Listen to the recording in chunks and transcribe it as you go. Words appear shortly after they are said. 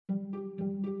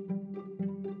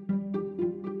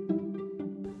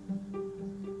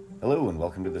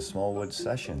welcome to the Smallwood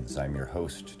Sessions. I'm your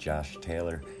host, Josh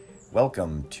Taylor.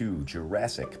 Welcome to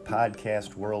Jurassic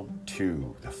Podcast World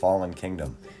 2, The Fallen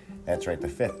Kingdom. That's right, the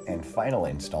fifth and final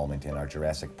installment in our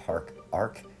Jurassic Park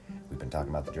arc. We've been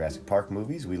talking about the Jurassic Park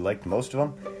movies. We liked most of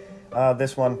them.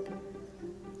 This one,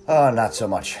 not so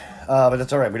much. But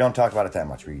that's all right. We don't talk about it that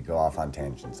much. We go off on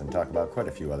tangents and talk about quite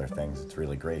a few other things. It's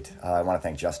really great. I want to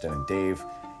thank Justin and Dave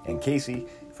and Casey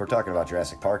for talking about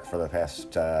Jurassic Park for the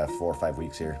past 4 or 5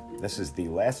 weeks here. This is the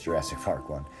last Jurassic Park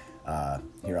one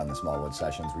here on the Smallwood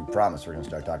Sessions. We promise we're going to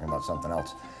start talking about something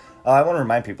else. I want to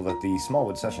remind people that the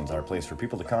Smallwood Sessions are a place for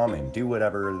people to come and do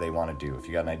whatever they want to do. If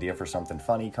you got an idea for something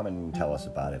funny, come and tell us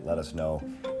about it. Let us know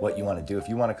what you want to do. If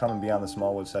you want to come and be on the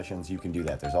Smallwood Sessions, you can do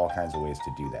that. There's all kinds of ways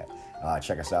to do that.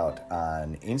 Check us out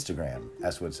on Instagram,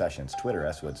 Swood Sessions,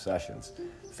 Twitter, Swood Sessions,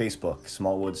 Facebook,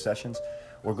 Smallwood Sessions,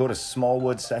 or go to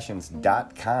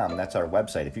smallwoodsessions.com. That's our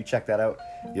website. If you check that out,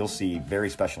 you'll see very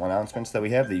special announcements that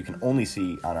we have that you can only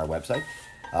see on our website.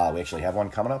 We actually have one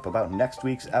coming up about next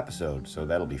week's episode, so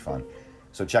that'll be fun.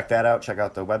 So check that out. Check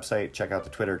out the website. Check out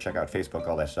the Twitter. Check out Facebook,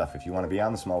 all that stuff. If you want to be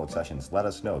on the Smallwood Sessions, let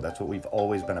us know. That's what we've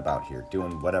always been about here,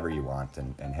 doing whatever you want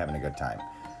and having a good time.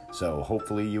 So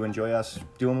hopefully you enjoy us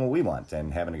doing what we want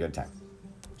and having a good time.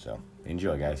 So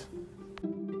enjoy, guys.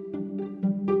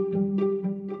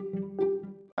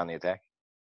 On the Attack?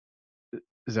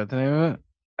 Is that the name of it?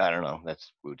 I don't know.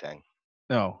 That's Wu-Tang.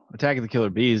 No, Attack of the Killer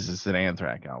Bees is an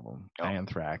Anthrax album. Oh.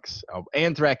 Anthrax. Oh,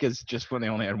 Anthrax is just when they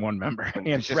only had one member.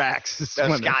 Anthrax is The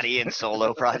when Scott Ian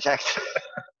solo project.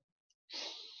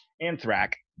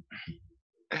 Anthrax.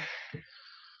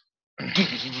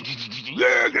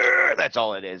 That's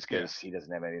all it is, because he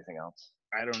doesn't have anything else.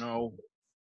 I don't know.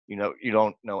 You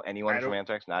don't know anyone from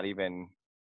Anthrax? Not even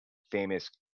famous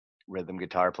rhythm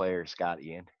guitar player Scott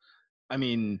Ian? I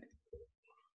mean,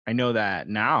 I know that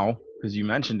now because you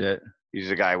mentioned it. He's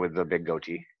the guy with the big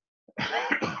goatee.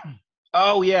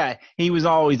 Oh yeah, he was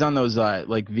always on those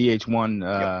like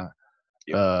VH1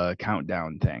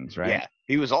 countdown things, right? Yeah,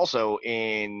 he was also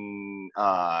in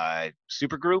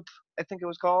Supergroup, I think it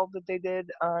was called, that they did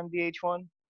on VH1.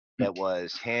 That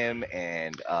was him,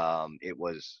 and it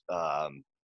was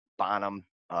Bonham,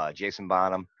 Jason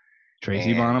Bonham,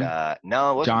 Tracy Bonham.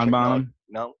 No, it wasn't John Bonham.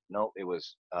 No, it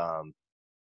was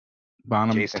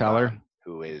Bonham Jason Teller, Bonham,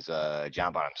 who is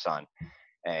John Bonham's son,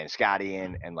 and Scott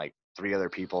Ian, and like 3 other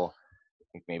people. I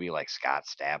think maybe like Scott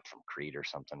Stapp from Creed or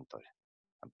something, but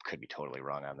I could be totally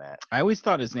wrong on that. I always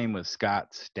thought his name was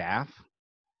Scott Staff,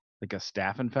 like a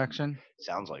staph infection.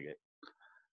 Sounds like it.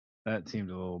 That seemed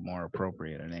a little more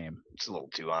appropriate a name. It's a little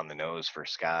too on the nose for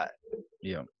Scott.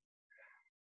 Yeah.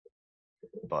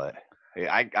 But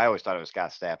I always thought it was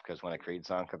Scott Stapp, because when a Creed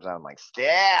song comes out, I'm like,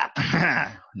 Stapp!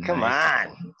 Come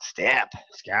on, Stapp.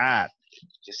 Scott.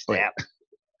 Just Stapp.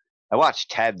 I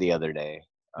watched Ted the other day,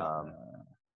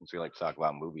 since we like to talk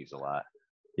about movies a lot.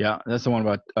 Yeah, that's the one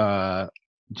about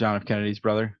John F. Kennedy's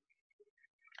brother.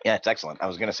 Yeah, it's excellent. I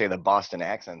was going to say the Boston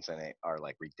accents in it are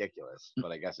like ridiculous,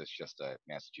 but I guess it's just a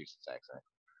Massachusetts accent.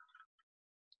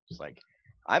 It's like,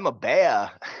 I'm a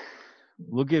bear.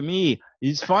 Look at me.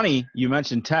 It's funny you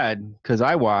mentioned Ted, because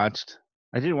I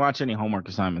didn't watch any homework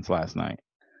assignments last night.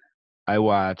 I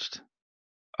watched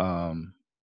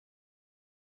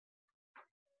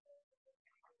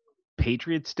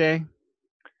Patriots Day.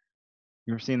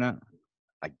 You ever seen that?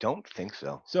 I don't think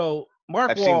so. So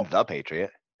I've seen The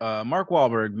Patriot. Mark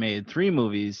Wahlberg made 3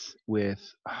 movies with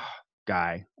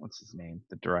guy. What's his name?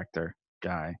 The director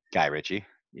guy. Guy Ritchie.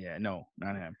 Yeah, no,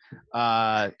 not him.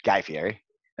 Guy Fieri.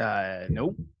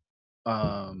 Nope.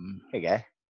 Hey,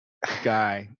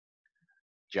 Guy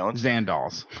Jones.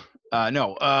 Zandals.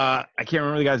 No. I can't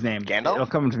remember the guy's name. Gandalf? It'll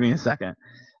come to me in a second.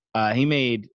 He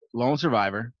made Lone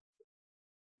Survivor.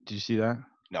 Did you see that?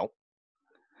 Nope.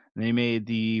 And he made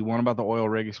the one about the oil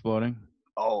rig exploding.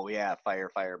 Oh yeah, Fire,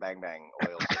 Bang, Bang,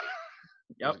 Oil. Yep.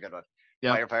 That was a good one.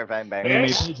 Yep. Fire, Bang, Bang. And he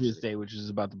made Patriots Day, which is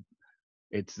about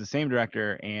it's the same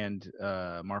director and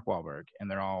Mark Wahlberg, and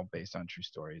they're all based on true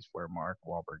stories where Mark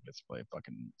Wahlberg gets to play a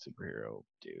fucking superhero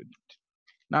dude.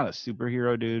 Not a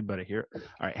superhero dude, but a hero. All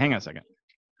right, hang on a second.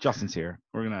 Justin's here.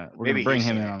 We're gonna bring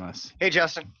him in on this. Hey,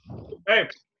 Justin. Hey,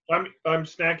 I'm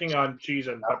snacking on cheese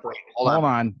and pepper. Hold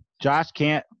on. Josh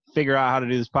can't figure out how to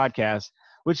do this podcast,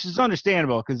 which is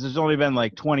understandable because there's only been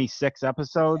like 26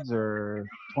 episodes or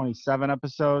 27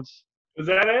 episodes. Is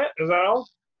that it? Is that all?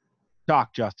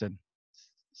 Talk, Justin.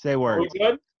 Say words. Are we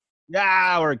good?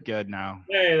 Yeah, we're good now.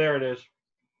 Hey, there it is.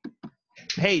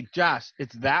 Hey, Josh,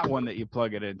 it's that one that you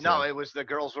plug it into. No, it was the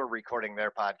girls were recording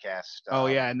their podcast. Oh,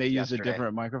 yeah, and they use yesterday. a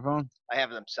different microphone? I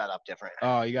have them set up different.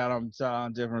 Oh, you got them set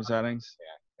on different settings?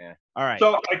 All right.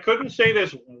 So I couldn't say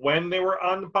this when they were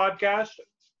on the podcast.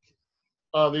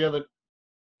 The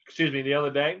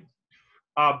other day.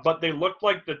 But they looked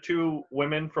like the two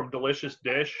women from Delicious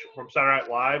Dish from Saturday Night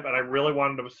Live, and I really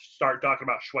wanted to start talking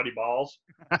about sweaty balls.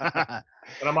 And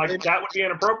I'm like, that would be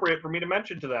inappropriate for me to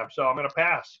mention to them, so I'm going to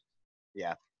pass.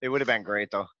 Yeah, it would have been great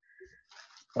though.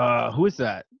 Who is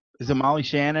that? Is it Molly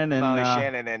Shannon and Molly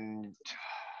Shannon and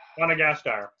Anna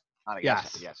Gasteyer.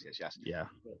 Yes. Yes. Yeah.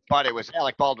 But it was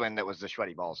Alec Baldwin that was the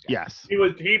sweaty balls guy. Yes.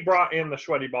 He brought in the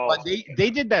sweaty balls. But they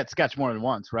did that sketch more than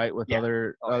once, right? With Yeah.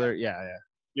 other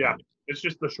Yeah. It's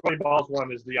just the sweaty balls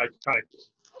one is the iconic.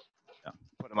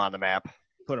 Put him on the map.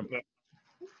 Put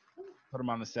him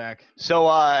on the sack.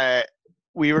 So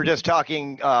we were just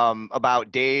talking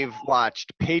about Dave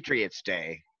watched Patriots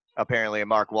Day, apparently a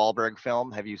Mark Wahlberg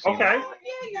film. Have you seen Okay. it?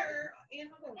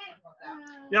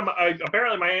 Yeah,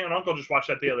 apparently my aunt and uncle just watched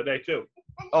that the other day too.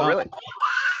 Oh, really?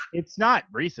 It's not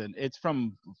recent. It's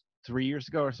from 3 years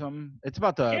ago or something. It's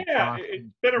about the It's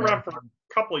been around for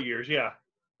a couple of years. Yeah.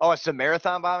 Oh, it's the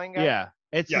marathon bombing guy? Yeah.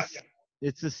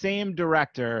 It's the same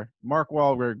director. Mark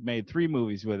Wahlberg made 3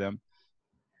 movies with him.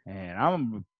 And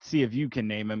I'm going to see if you can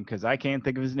name him because I can't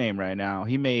think of his name right now.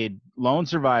 He made Lone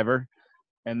Survivor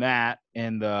and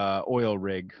the oil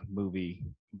rig movie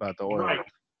about the oil rig. Right.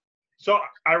 So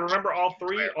I remember all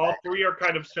three. All three are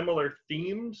kind of similar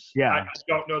themes. Yeah. I just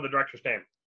don't know the director's name.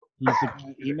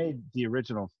 He made the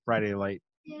original Friday Night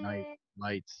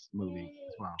Lights movie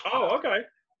as well. Oh, okay.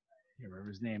 I can't remember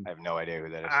his name. I have no idea who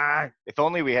that is. If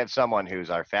only we had someone who's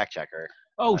our fact checker.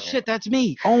 Oh, shit, that's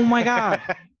me. Oh, my God.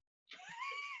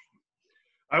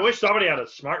 I wish somebody had a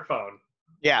smartphone.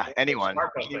 Yeah, anyone.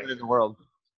 Smartphone Anyone thing. in the world.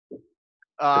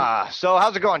 So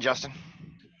how's it going, Justin?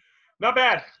 Not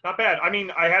bad. I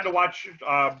mean, I had to watch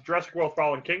Jurassic World: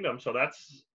 Fallen Kingdom, so that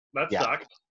Yeah. sucked.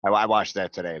 I watched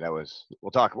that today. That was we'll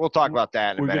talk about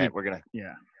that in a minute.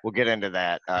 We'll get into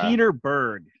that. Peter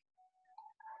Berg.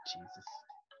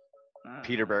 Jesus.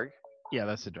 Peter Berg. Yeah,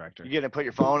 that's the director. You gonna put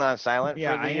your phone on silent?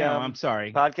 Yeah, for the, I am. I'm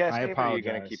sorry. Podcast. I Dave, or are you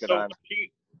gonna apologize. keep it So on?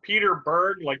 Peter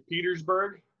Bird, like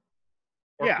Petersburg,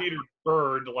 or Yeah. Peter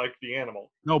Bird, like the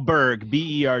animal. No, Berg.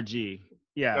 Berg.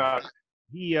 Yeah.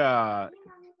 He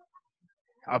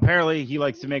apparently he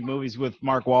likes to make movies with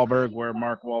Mark Wahlberg where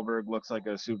Mark Wahlberg looks like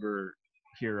a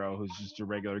superhero who's just a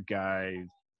regular guy,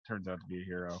 turns out to be a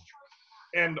hero.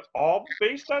 And all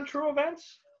based on true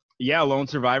events. Yeah, Lone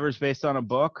Survivor is based on a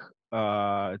book.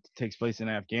 It takes place in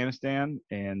Afghanistan,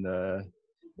 and the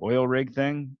oil rig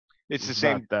thing. It's the is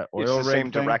same. about that It's oil the rig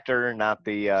same thing. director, not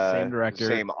the Same director.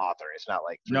 same author. It's not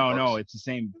like No, books. it's the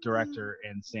same director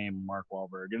and same Mark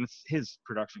Wahlberg, and it's his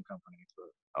production company.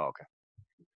 Oh, okay.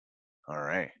 All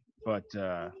right. But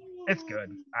it's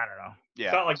good. I don't know. It's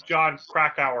Yeah. not like John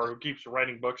Krakauer, who keeps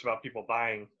writing books about people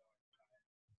dying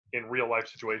in real life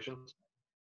situations.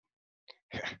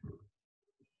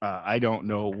 I don't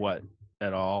know what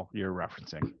at all you're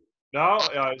referencing. No,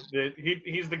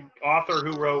 he's the author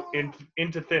who wrote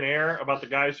Into Thin Air about the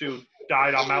guys who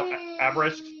died on Mount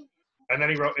Everest, and then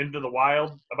he wrote Into the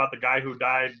Wild about the guy who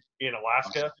died in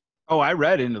Alaska. Oh, I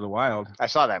read Into the Wild. I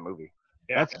saw that movie.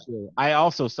 Yeah. That's true. I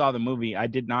also saw the movie. I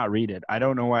did not read it. I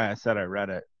don't know why I said I read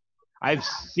it. I've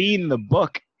seen the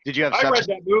book. Did you have I read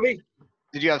that movie.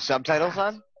 Did you have subtitles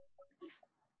on?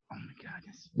 Oh my God.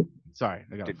 Sorry,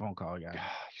 I got a phone call again. You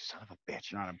son of a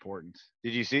bitch. Not important.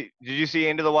 Did you see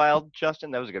Into the Wild, Justin?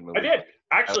 That was a good movie. I did.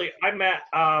 Actually, I met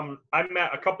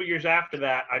a couple years after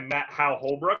that. I met Hal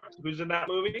Holbrook, who's in that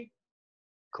movie.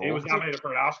 Cool. He was nominated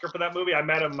for an Oscar for that movie. I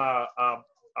met him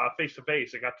face to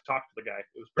face. I got to talk to the guy.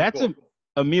 It was pretty That's cool.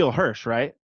 Emil Hirsch,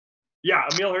 right? Yeah,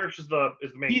 Emil Hirsch is the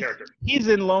main character. He's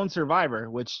in Lone Survivor,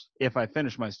 which if I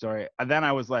finish my story, then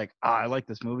I was like, I like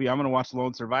this movie. I'm going to watch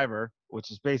Lone Survivor,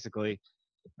 which is basically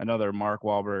another Mark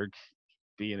Wahlberg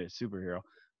being a superhero.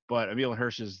 But Emil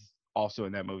Hirsch is also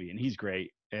in that movie, and he's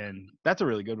great. And that's a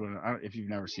really good one. If you've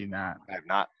never seen that, I have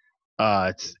not.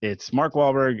 It's Mark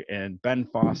Wahlberg and Ben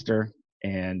Foster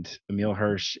and Emil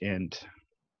Hirsch and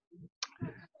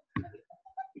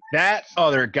that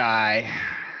other guy.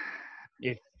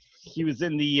 If he was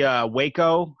in the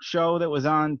Waco show that was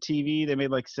on TV, they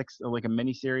made like a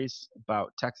mini series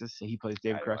about Texas. He plays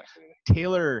David Crush.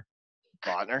 Taylor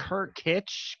Lautner.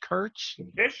 Kirch. Kitsch.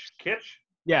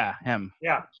 Yeah, him.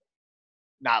 Yeah.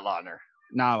 Not Lautner.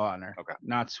 Not Lautner. Okay.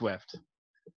 Not Swift.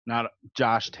 Not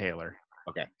Josh Taylor.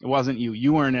 Okay. It wasn't you.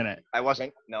 You weren't in it. I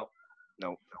wasn't. No.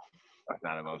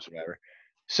 Not a Lone Survivor.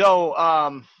 So,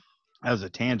 That was a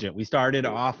tangent. We started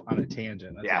off on a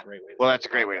tangent. That's a great way. Well, that's a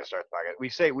great way to start the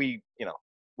podcast.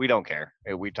 We We don't care.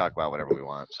 We talk about whatever we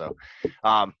want. So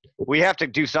we have to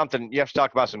do something. You have to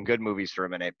talk about some good movies for a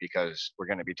minute because we're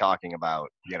going to be talking about,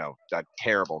 a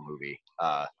terrible movie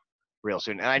real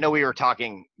soon. And I know we were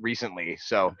talking recently.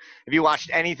 So have you watched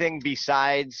anything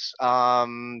besides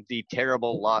the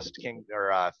terrible Lost King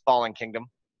or Fallen Kingdom?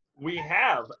 We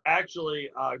have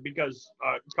actually, because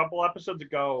a couple episodes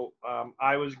ago,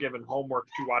 I was given homework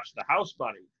to watch The House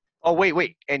Bunny, Oh,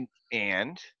 wait. And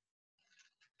and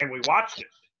we watched it.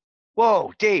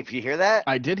 whoa, Dave, you hear that?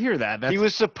 I did hear that. He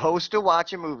was supposed to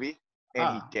watch a movie,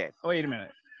 and he did. Wait a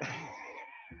minute.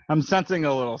 I'm sensing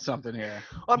a little something here.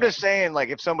 I'm just saying, like,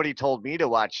 if somebody told me to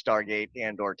watch Stargate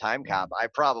and/or Time Cop, I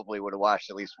probably would have watched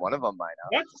at least one of them by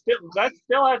now. That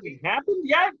still hasn't happened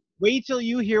yet. Wait till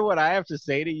you hear what I have to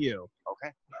say to you.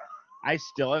 Okay. I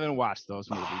still haven't watched those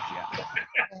movies yet.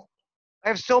 I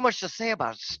have so much to say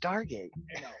about Stargate.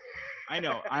 I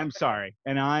know. I'm sorry,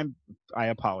 and I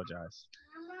apologize.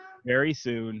 Very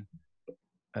soon.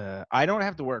 I don't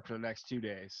have to work for the next 2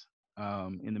 days.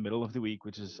 In the middle of the week,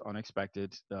 which is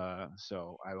unexpected.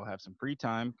 So I will have some free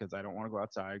time because I don't want to go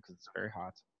outside because it's very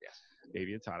hot. Yes.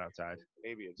 Baby, it's hot outside.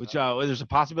 Maybe it's Which there's a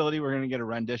possibility we're gonna get a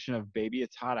rendition of "Baby,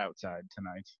 It's Hot Outside"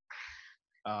 tonight.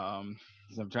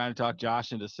 So I'm trying to talk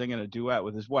Josh into singing a duet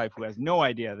with his wife, who has no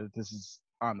idea that this is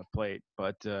on the plate.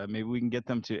 But maybe we can get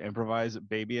them to improvise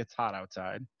 "Baby, It's Hot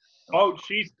Outside." Oh,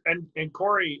 and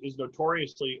Corey is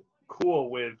notoriously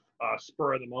cool with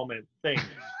spur of the moment things.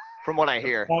 from what I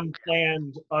hear.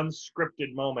 Unplanned,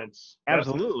 unscripted moments.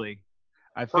 Absolutely.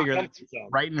 I figure that's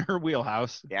right in her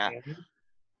wheelhouse. Yeah.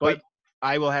 But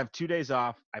I will have 2 days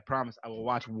off. I promise I will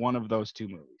watch one of those two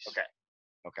movies.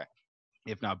 Okay.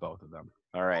 If not both of them.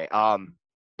 All right.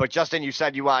 But Justin, you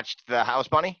said you watched The House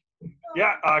Bunny?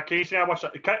 Yeah, Casey and I watched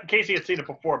that. Casey had seen it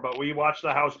before, but we watched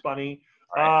The House Bunny.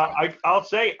 Right. I'll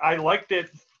say I liked it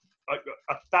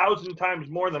 1,000 times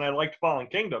more than I liked Fallen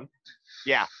Kingdom.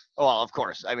 Yeah. Well, of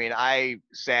course. I mean, I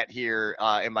sat here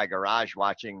in my garage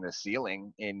watching the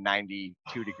ceiling in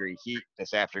 92-degree heat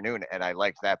this afternoon, and I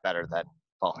liked that better than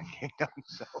Fallen Kingdom.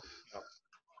 So.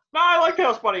 No, I liked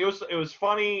House Bunny. It was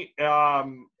funny. Yeah,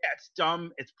 it's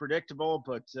dumb. It's predictable,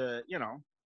 but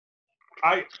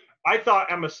I thought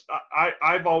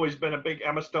I've always been a big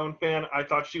Emma Stone fan. I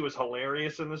thought she was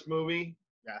hilarious in this movie.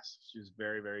 Yes, she was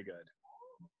very, very good.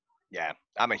 Yeah,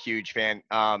 I'm a huge fan.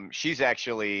 She's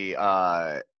actually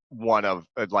one of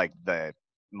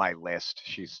my list.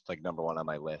 She's like number one on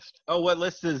my list. Oh, what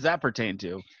list does that pertain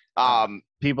to?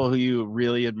 People who you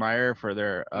really admire for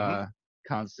their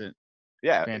constant,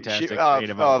 fantastic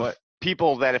creative output.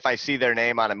 People that if I see their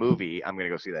name on a movie, I'm gonna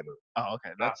go see that movie. Oh,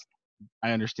 okay.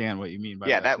 I understand what you mean by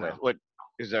that. that. What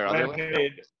is there other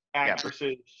Redheaded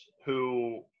actresses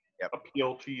who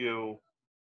appeal to you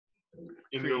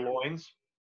in your loins?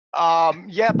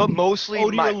 Yeah, but mostly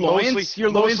your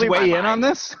loins weigh in on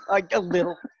this? Like a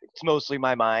little. It's mostly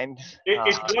my mind.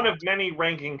 It's one of many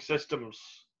ranking systems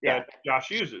that Josh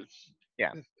uses.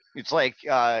 Yeah, it's like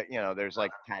there's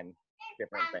like 10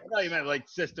 different things. No, you meant like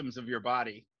systems of your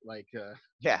body, like the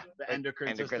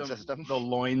endocrine system, the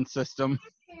loin system,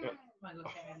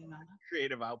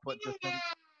 creative output system.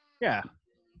 Yeah.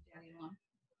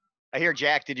 I hear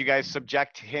Jack. Did you guys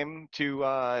subject him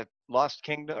to Lost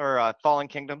Kingdom or Fallen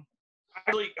Kingdom?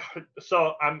 Actually,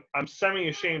 so I'm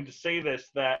semi-ashamed to say this,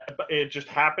 that it just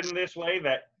happened this way,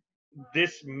 that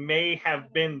this may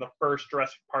have been the first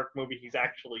Jurassic Park movie he's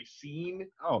actually seen.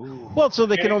 Oh, well, so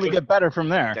they can only get better from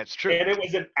there. That's true. And it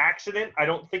was an accident. I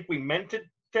don't think we meant it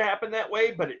to happen that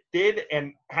way, but it did.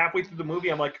 And halfway through the movie,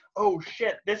 I'm like, oh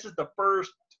shit, this is the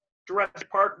first Jurassic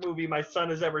Park movie my son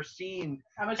has ever seen.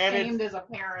 I'm ashamed as a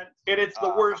parent. And it's the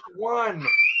worst one.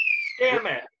 Damn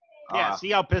it. Yeah,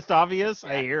 see how pissed off he is?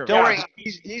 I hear. Don't worry,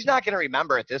 he's not going to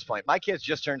remember at this point. My kids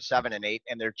just turned 7 and 8,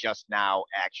 and they're just now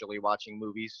actually watching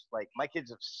movies. Like, my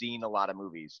kids have seen a lot of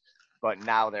movies, but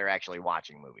now they're actually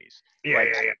watching movies. Yeah.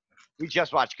 We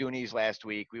just watched Goonies last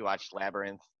week. We watched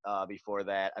Labyrinth before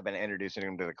that. I've been introducing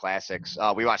them to the classics.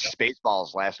 We watched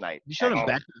Spaceballs last night. You showed him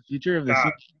Back to the Future of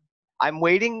the I'm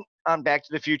waiting on Back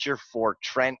to the Future for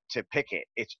Trent to pick it.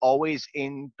 It's always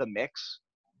in the mix.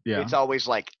 Yeah. It's always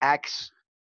like X,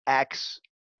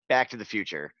 Back to the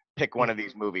Future. Pick one of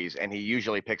these movies, and he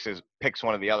usually picks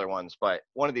one of the other ones. But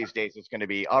one of these days, it's going to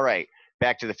be all right.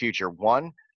 Back to the Future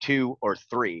 1, 2, or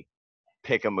 3.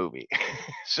 Pick a movie.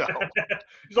 So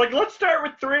he's like, let's start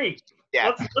with 3.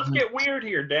 Yeah, let's get weird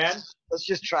here, Dad. Let's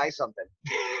just try something.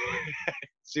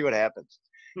 See what happens.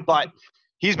 But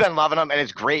he's been loving them, and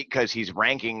it's great because he's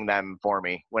ranking them for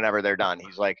me whenever they're done.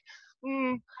 He's like,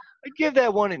 I'd give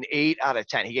that one an 8 out of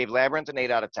 10. He gave Labyrinth an 8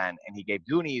 out of 10, and he gave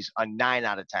Goonies a 9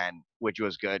 out of 10, which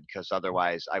was good because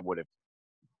otherwise I would have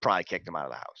probably kicked him out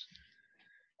of the house.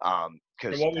 And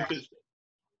Because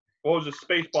what was his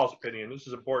Spaceballs opinion? This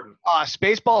is important.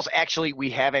 Spaceballs, actually, we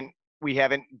haven't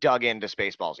dug into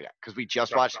Spaceballs yet because we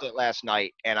just watched it last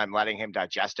night, and I'm letting him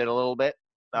digest it a little bit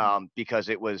because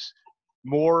it was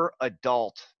more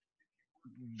adult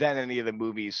than any of the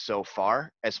movies so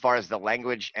far as the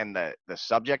language and the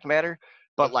subject matter.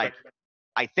 But like,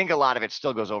 I think a lot of it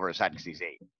still goes over his head because he's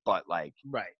 8. But like,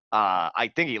 Right.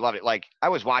 I think he loved it. Like, I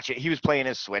was watching, he was playing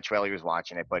his Switch while he was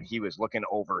watching it, but he was looking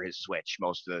over his Switch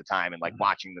most of the time and like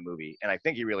watching the movie. And I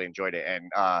think he really enjoyed it.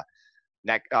 And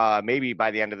maybe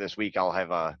by the end of this week,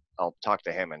 I'll talk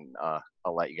to him and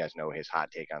I'll let you guys know his hot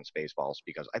take on Spaceballs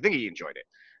because I think he enjoyed it.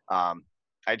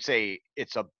 I'd say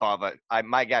it's above it.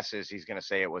 My guess is he's going to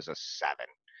say it was a 7.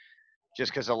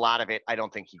 Just because a lot of it, I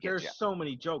don't think he gets There's yet. so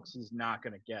many jokes he's not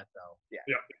gonna get though. Yeah.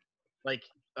 Like,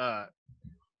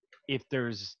 if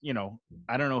there's,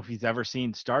 I don't know if he's ever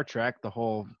seen Star Trek, the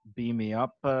whole "Beam Me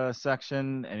Up"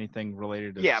 section, anything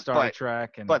related to Star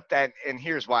Trek, but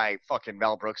here's why fucking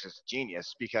Mel Brooks is a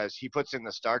genius because he puts in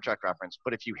the Star Trek reference.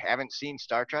 But if you haven't seen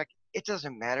Star Trek, it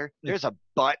doesn't matter. There's a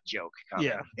butt joke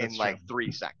coming in like 3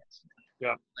 seconds.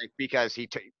 Yeah, like because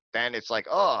then it's like,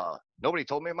 oh, nobody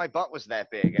told me my butt was that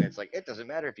big. And it's like, it doesn't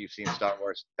matter if you've seen Star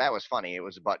Wars. That was funny. It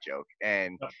was a butt joke.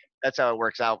 And that's how it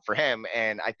works out for him.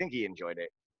 And I think he enjoyed it.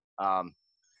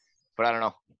 But I don't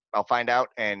know. I'll find out.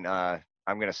 And I'm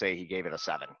going to say he gave it a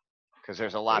 7 because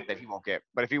there's a lot that he won't get.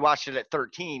 But if he watched it at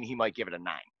 13, he might give it a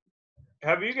 9.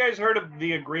 Have you guys heard of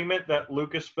the agreement that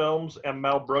Lucasfilms and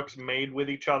Mel Brooks made with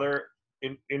each other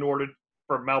in order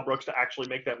for Mel Brooks to actually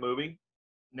make that movie?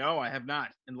 No, I have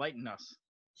not. Enlighten us.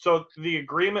 So the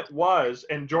agreement was,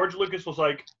 and George Lucas was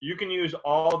like, you can use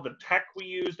all the tech we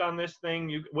used on this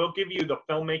thing. We'll give you the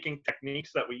filmmaking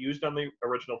techniques that we used on the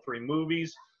original 3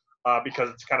 movies because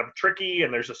it's kind of tricky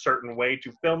and there's a certain way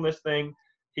to film this thing.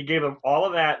 He gave them all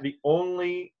of that.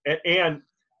 And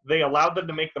they allowed them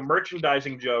to make the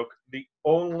merchandising joke. The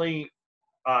only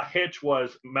hitch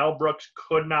was Mel Brooks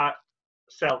could not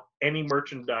sell any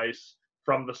merchandise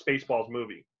from the Spaceballs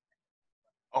movie.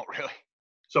 Oh, really?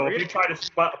 So if you try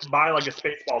to buy like a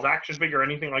Spaceballs action figure or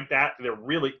anything like that, there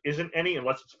really isn't any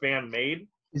unless it's fan made.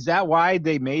 Is that why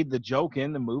they made the joke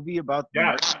in the movie about the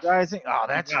merchandising? Oh,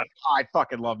 that's I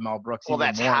fucking love Mel Brooks. Well,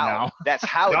 that's how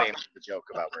they made the joke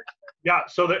about merchandising. Yeah.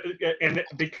 So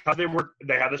because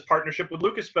they had this partnership with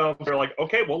Lucasfilm, they're like,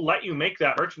 okay, we'll let you make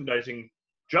that merchandising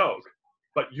joke,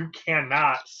 but you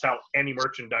cannot sell any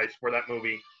merchandise for that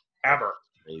movie ever.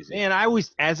 Crazy. Man,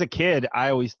 as a kid,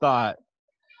 I always thought,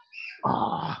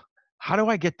 how do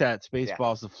I get that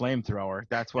Spaceballs the flamethrower?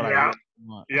 That's what I really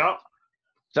want. Yep.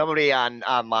 Somebody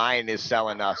online is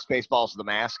selling Spaceballs the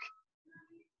mask.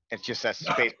 It just says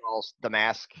Spaceballs the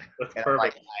mask. That's and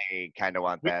perfect. I kind of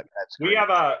want that. That's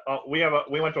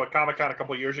we went to a Comic-Con a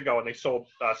couple of years ago and they sold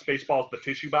Spaceballs the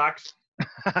tissue box.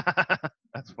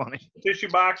 That's funny. Tissue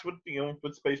box with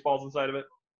Spaceballs inside of it.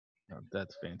 Oh,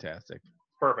 that's fantastic.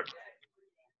 Perfect.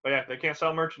 But yeah, they can't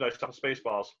sell merchandise on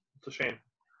Spaceballs. It's a shame.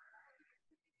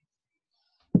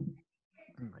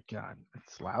 Oh my God,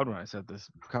 it's loud when I set this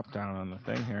cup down on the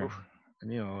thing here. I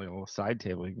need a little side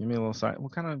table. Give me a little side.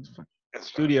 What kind of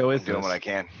studio is this? Doing what I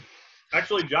can.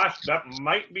 Actually, Josh, that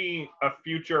might be a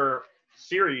future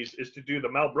series is to do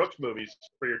the Mel Brooks movies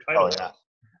for your title.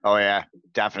 Oh yeah,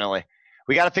 definitely.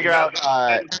 We got to figure out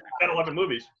 10, 11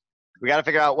 movies. We got to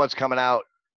figure out what's coming out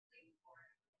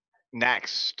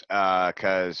next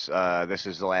because this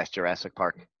is the last Jurassic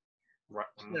Park. Right.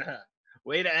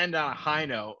 Way to end on a high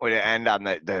note. Way to end on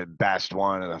the best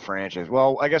one of the franchise.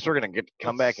 Well, I guess we're going to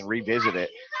come back and revisit it.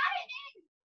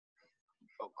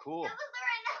 Oh, cool.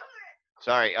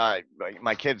 Sorry,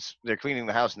 my kids, they're cleaning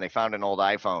the house and they found an old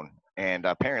iPhone. And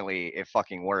apparently it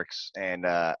fucking works. And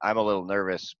I'm a little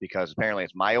nervous because apparently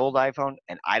it's my old iPhone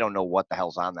and I don't know what the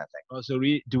hell's on that thing. Oh, so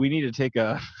do we need to take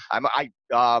a... I'm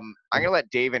going to let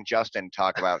Dave and Justin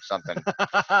talk about something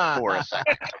for a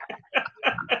second.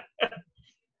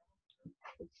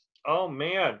 Oh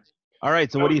man! All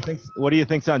right, so what do you think? What do you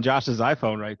think's on Josh's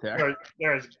iPhone right there?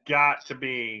 There's got to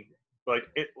be like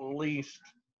at least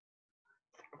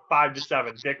 5 to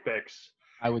 7 dick pics.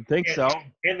 I would think so.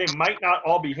 And they might not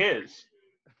all be his,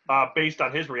 based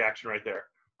on his reaction right there.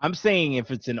 I'm saying if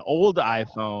it's an old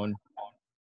iPhone,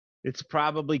 it's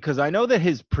probably because I know that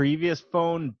his previous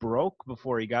phone broke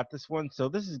before he got this one, so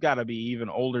this has got to be even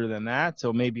older than that.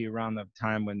 So maybe around the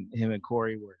time when him and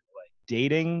Corey were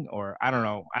dating, or I don't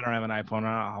know. I don't have an iPhone.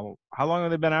 I don't know how long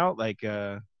have they been out? Like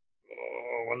when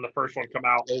the first one came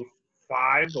out,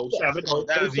 05, 07. So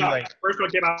that would be like, first one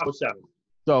came out 07.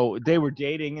 So they were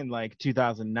dating in like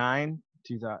 2009.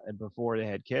 before they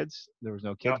had kids. There was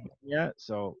no kids yet,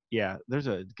 so yeah, there's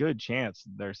a good chance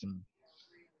there's some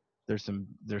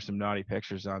naughty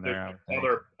pictures on there. I would think.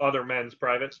 Other men's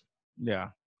privates. Yeah,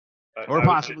 I or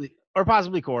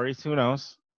possibly Corey's. Who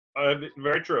knows?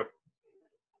 Very true.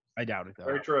 I doubt it though.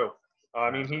 Very true. I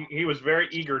mean, he was very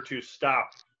eager to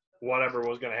stop whatever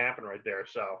was going to happen right there.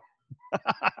 So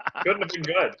couldn't have been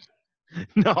good.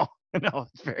 No,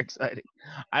 it's very exciting.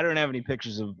 I don't have any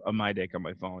pictures of my dick on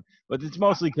my phone, but it's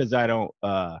mostly because I don't.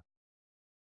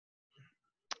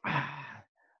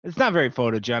 It's not very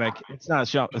photogenic. It's not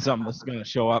something that's going to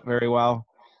show up very well,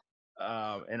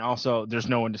 and also there's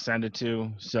no one to send it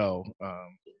to. So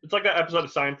it's like that episode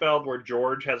of Seinfeld where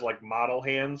George has like model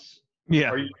hands. Yeah.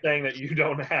 Are you saying that you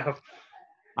don't have?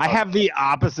 I have the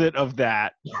opposite of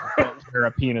that, where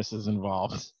a penis is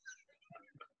involved.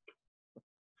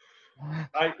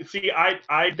 I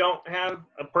don't have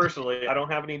personally. I don't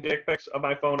have any dick pics of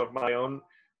my phone of my own,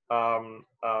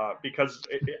 because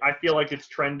I feel like it's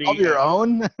trendy. Of your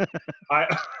own?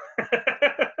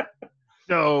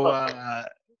 So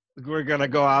we're gonna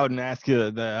go out and ask you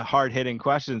the hard-hitting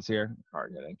questions here.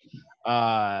 Hard-hitting.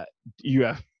 You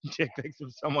have dick pics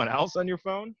of someone else on your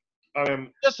phone?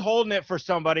 Just holding it for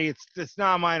somebody. It's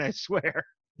not mine, I swear.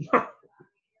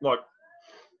 Look,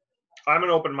 I'm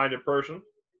an open-minded person.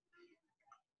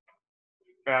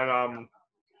 And I'm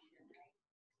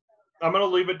going to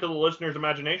leave it to the listener's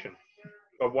imagination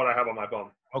of what I have on my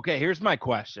phone. Okay, here's my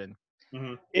question.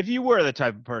 Mm-hmm. If you were the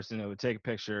type of person who would take a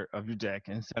picture of your dick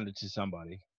and send it to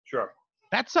somebody, sure,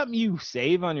 that's something you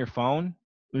save on your phone?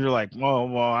 You're like,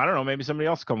 well, I don't know, maybe somebody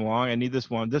else will come along. I need this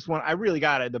one. This one, I really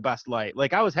got it the best light.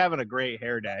 Like, I was having a great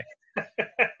hair day.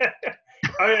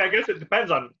 I mean, I guess it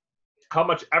depends on how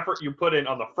much effort you put in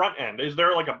on the front end. Is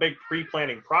there like a big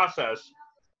pre-planning process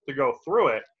to go through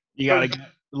it? You gotta get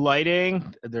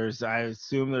lighting. I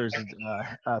assume there's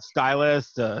a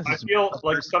stylist. I feel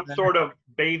like some sort of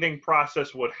bathing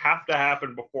process would have to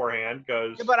happen beforehand,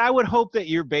 because. Yeah, but I would hope that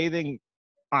you're bathing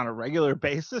on a regular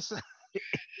basis.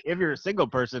 If you're a single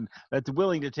person that's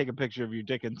willing to take a picture of your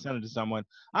dick and send it to someone,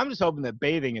 I'm just hoping that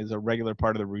bathing is a regular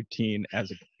part of the routine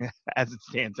as it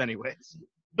stands, anyways.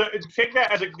 Take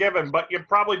that as a given, but you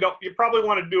probably don't. You probably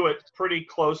want to do it pretty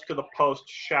close to the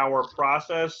post-shower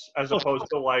process, as opposed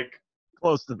to like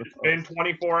close to the in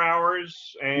 24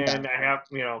 hours and I have,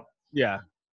 Yeah.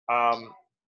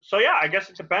 So yeah, I guess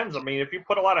it depends. I mean, if you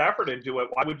put a lot of effort into it,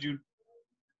 why would you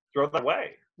throw that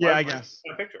away? Yeah, I guess.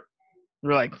 A picture.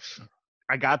 You're like,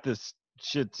 I got this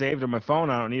shit saved on my phone.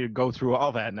 I don't need to go through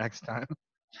all that next time.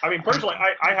 I mean, personally,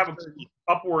 I have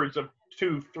upwards of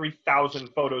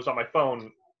 2,000-3,000 photos on my phone.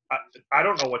 I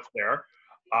don't know what's there.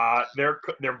 There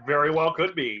very well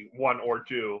could be one or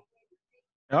two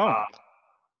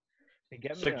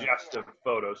suggestive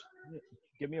photos.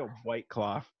 Give me a White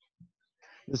Claw.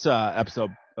 This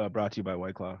episode brought to you by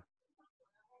White Claw.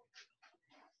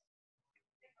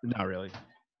 Not really.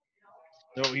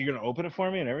 So you're gonna open it for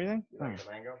me and everything?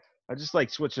 I just like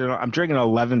switching it up. I'm drinking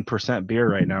 11% beer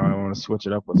right now. I want to switch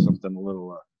it up with something a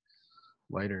little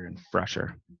lighter and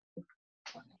fresher.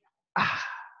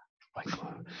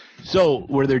 So,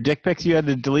 were there dick pics you had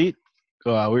to delete?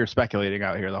 We were speculating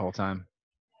out here the whole time.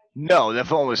 No, the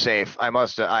phone was safe. I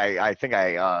think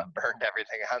I burned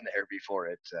everything on there before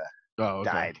it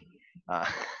died. This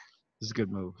is a good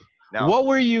move. No. What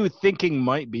were you thinking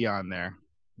might be on there?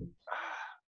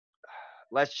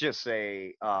 Let's just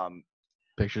say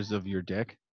pictures of your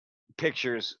dick.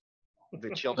 Pictures.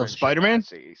 The children. Spider-Man?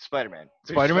 Spider-Man.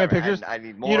 Spider-Man pictures? I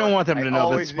need more. You don't want them to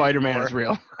know that Spider-Man is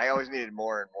real. I always needed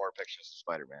more and more pictures of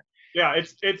Spider-Man. Yeah,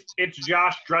 it's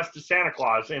Josh dressed as Santa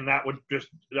Claus, and that would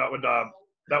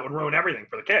ruin everything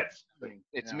for the kids.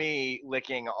 It's me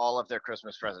licking all of their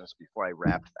Christmas presents before I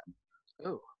wrapped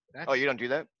them. Oh, you don't do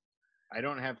that? I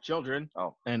don't have children.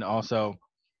 Oh. And also,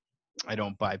 I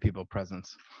don't buy people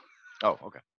presents. Oh,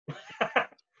 okay.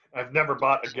 I've never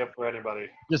bought a gift for anybody.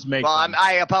 Just make. Well,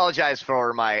 I apologize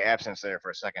for my absence there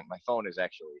for a second. My phone is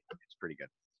it's pretty good.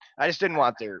 I just didn't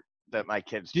want that my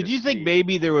kids. Did you think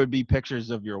maybe there would be pictures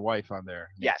of your wife on there?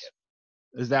 Yes.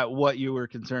 Is that what you were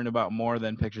concerned about more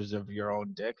than pictures of your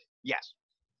own dick? Yes.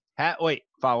 Wait,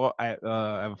 follow up. I have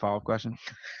a follow-up question.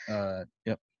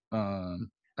 Yep.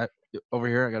 Over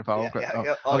here, I got a follow-up question.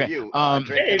 Yeah. Okay. You.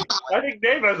 Dave, I think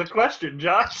Dave has a question,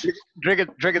 Josh. Drinking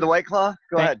the White Claw?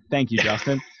 Go ahead. Thank you,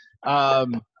 Justin. Have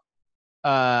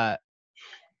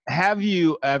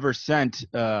you ever sent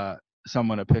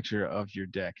someone a picture of your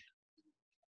dick?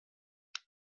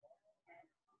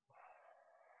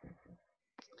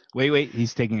 Wait.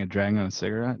 He's taking a drag on a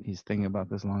cigarette. He's thinking about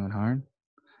this long and hard.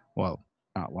 Well,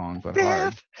 not long, but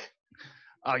hard.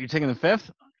 Oh, you're taking the fifth?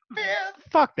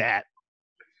 fuck that.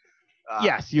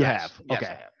 Yes, you have. Yes, Okay.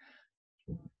 I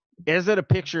have. Is it a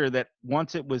picture that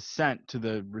once it was sent to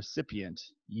the recipient,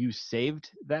 you saved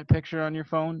that picture on your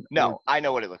phone? No, Or I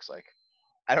know what it looks like.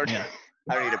 I don't. Yeah.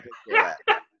 I don't need a picture of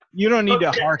that. you don't need to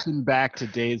Okay. harken back to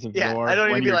days of Yeah, yore I don't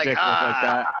need when to be your like, dick looked like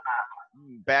that.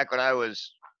 back when I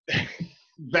was.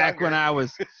 Back when younger. I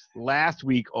was last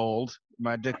week old,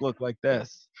 my dick looked like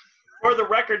this. For the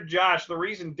record, Josh, the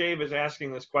reason Dave is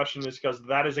asking this question is because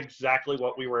that is exactly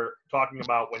what we were talking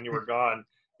about when you were gone.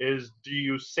 Is do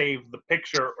you save the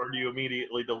picture or do you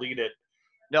immediately delete it?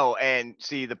 No, and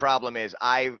see, the problem is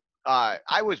I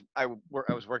was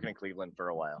working in Cleveland for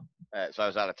a while, so I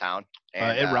was out of town.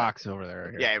 And, It rocks over there.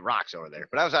 Right here. Yeah, it rocks over there.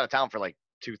 But I was out of town for like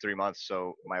 2-3 months,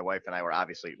 so my wife and I were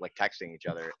obviously like texting each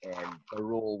other, and the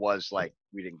rule was like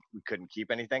we couldn't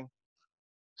keep anything.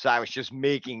 So I was just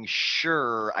making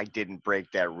sure I didn't break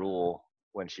that rule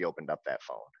when she opened up that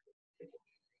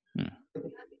phone.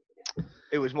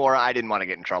 It was more I didn't want to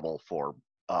get in trouble for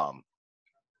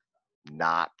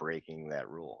not breaking that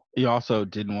rule. You also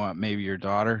didn't want maybe your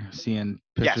daughter seeing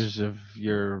pictures of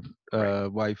your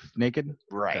wife naked?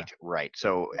 Right, right.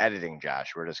 So editing,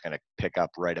 Josh, we're just gonna pick up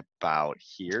right about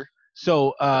here.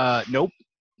 So, nope.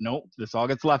 This all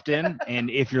gets left in. And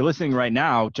if you're listening right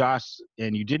now, Josh,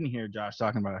 and you didn't hear Josh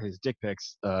talking about his dick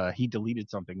pics, he deleted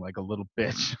something like a little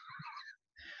bitch.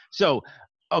 So,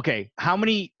 okay, how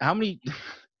many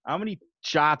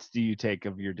shots do you take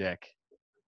of your dick?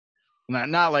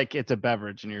 Not like it's a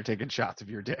beverage and you're taking shots of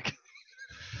your dick.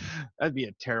 That'd be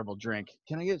a terrible drink.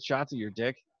 Can I get shots of your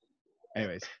dick?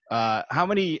 Anyways, how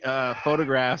many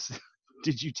photographs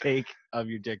did you take of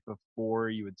your dick before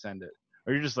you would send it?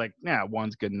 Or you're just like, nah,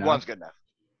 one's good enough. One's good enough.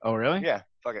 Oh, really? Yeah,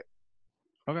 fuck it.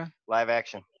 Okay. Live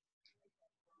action.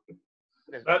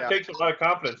 That takes a lot of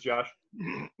confidence, Josh.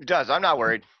 It does. I'm not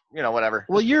worried. You know, whatever.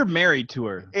 Well, you're married to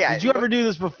her. Yeah, Did you ever do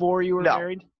this before you were No.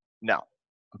 married? No.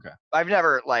 Okay. I've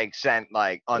never like sent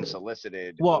like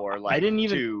unsolicited or like I didn't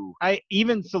even. to. I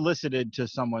even solicited to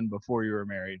someone before you were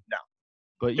married. No.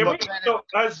 But you. So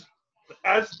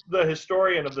as the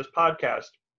historian of this podcast,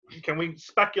 can we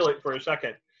speculate for a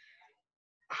second?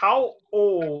 How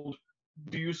old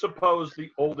do you suppose the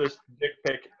oldest dick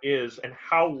pic is, and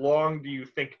how long do you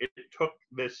think it took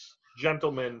this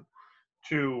gentleman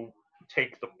to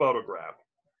take the photograph?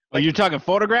 Are you talking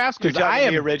photographs? Because You're I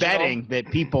talking the am original? betting that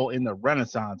people in the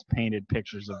Renaissance painted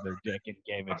pictures of their dick and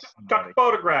gave it to somebody. Talk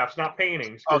photographs, not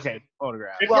paintings. 'cause Okay,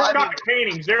 photographs. If Well, you're I talking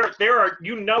paintings, there are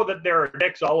that there are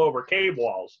dicks all over cave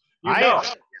walls.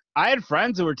 I had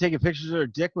friends who were taking pictures of their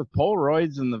dick with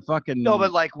Polaroids and the fucking. No,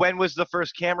 but like, when was the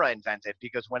first camera invented?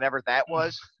 Because whenever that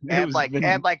was, and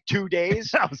like 2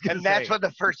 days, and that's when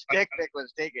the first dick pic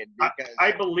was taken. Because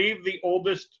I believe the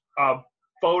oldest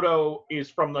photo is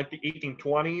from like the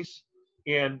 1820s,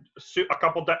 and a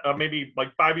couple maybe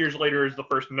like 5 years later is the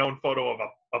first known photo of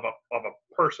a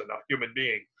person, a human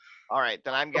being. all right,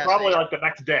 then I'm So guessing. probably like the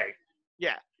next day.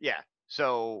 Yeah.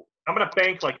 So I'm gonna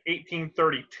bank like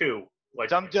 1832. Like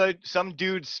some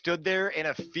dude stood there in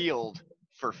a field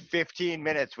for 15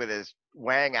 minutes with his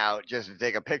wang out just to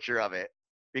take a picture of it,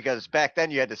 because back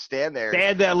then you had to stand there. They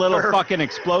had that little fucking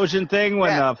explosion thing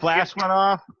when the flash went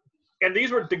off. And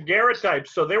these were daguerreotypes,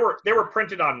 so they were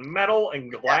printed on metal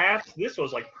and glass. Yeah. This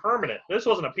was like permanent. This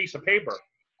wasn't a piece of paper.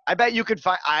 I bet you could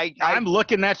find. I'm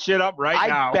looking that shit up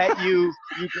now. I bet you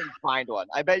can find one.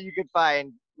 I bet you could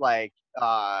find like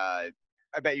I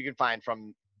bet you can find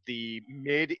from the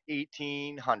mid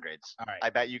 1800s. All right. I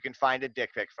bet you can find a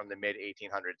dick pic from the mid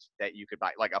 1800s that you could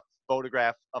buy, like a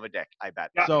photograph of a dick. I bet.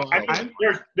 Yeah, so I mean,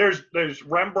 there's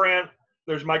Rembrandt,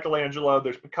 there's Michelangelo,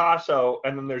 there's Picasso,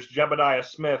 and then there's Jebediah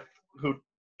Smith, who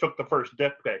took the first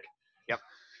dick pic. Yep.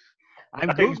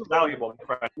 I'm valuable.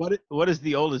 What is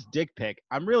the oldest dick pic?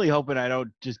 I'm really hoping I don't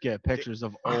just get pictures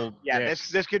of old. Yeah, dicks.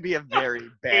 this could be a very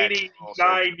bad.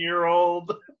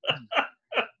 89-year-old.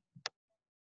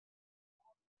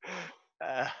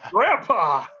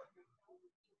 Grandpa,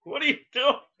 what are you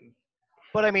doing?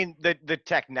 But I mean, the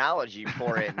technology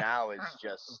for it now is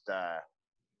just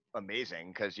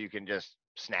amazing, because you can just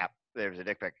snap. There's a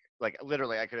dick pic. Like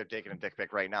literally, I could have taken a dick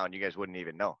pic right now, and you guys wouldn't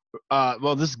even know.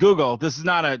 Well, this is Google. This is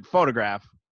not a photograph.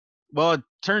 Well, it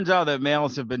turns out that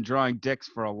males have been drawing dicks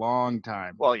for a long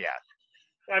time. Well, yeah.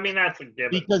 I mean, that's a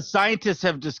given. Because scientists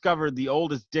have discovered the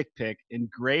oldest dick pic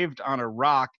engraved on a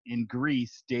rock in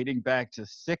Greece dating back to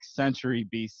 6th century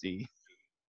BC.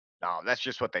 No, that's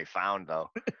just what they found, though.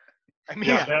 I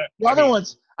mean, the other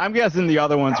ones, I'm guessing the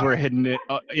other ones were hidden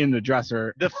in the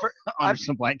dresser under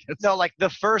some blankets. No, like the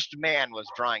first man was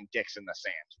drawing dicks in the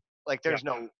sand. Like there's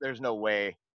no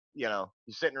way, you're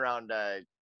sitting around,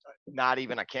 not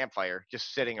even a campfire,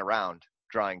 just sitting around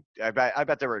drawing. I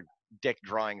bet there were dick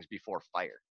drawings before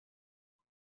fire.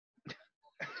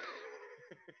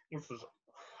 This is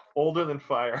older than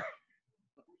fire.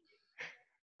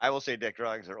 I will say dick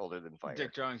drawings are older than fire.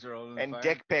 Dick drawings are older than And fire.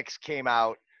 dick pics came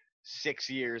out 6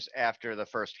 years after the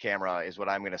first camera is what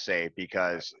I'm going to say,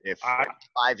 because if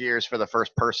 5 years for the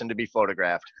first person to be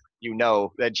photographed, you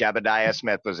know that Jebediah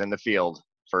Smith was in the field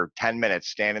for 10 minutes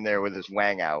standing there with his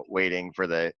wang out waiting for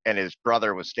and his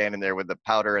brother was standing there with the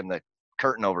powder and the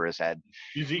curtain over his head.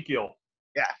 Ezekiel.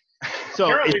 Yeah. So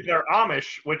Apparently they're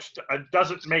Amish, which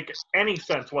doesn't make any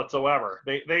sense whatsoever.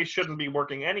 They shouldn't be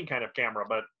working any kind of camera,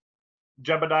 but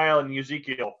Jebediah and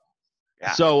Ezekiel.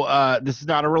 Yeah. So this is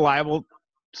not a reliable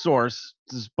source.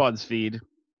 This is BuzzFeed.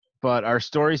 But our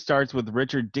story starts with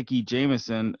Richard Dickey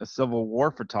Jameson, a Civil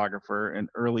War photographer and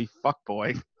early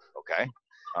fuckboy. Okay.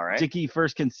 All right. Dickey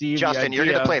first conceived Justin, the you're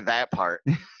idea... going to play that part.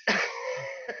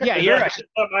 Yeah,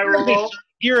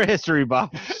 you're a history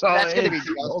buff. So that's going to be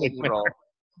Justin's role.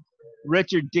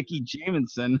 Richard Dickey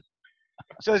Jameson.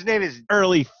 So his name is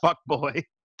early fuckboy.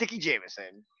 Dickey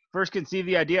Jameson. First conceived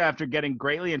the idea after getting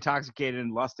greatly intoxicated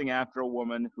and lusting after a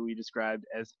woman who he described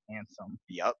as handsome.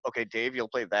 Yep. Okay, Dave, you'll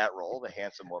play that role, the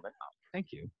handsome woman.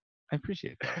 Thank you. I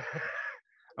appreciate that.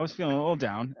 I was feeling a little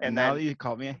down, and now that you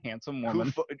called me a handsome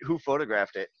woman. Who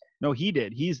photographed it? No, he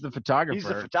did. He's the photographer. He's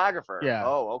the photographer. Yeah.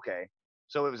 Oh, okay.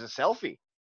 So it was a selfie.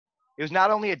 It was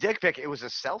not only a dick pic, it was a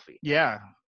selfie. Yeah.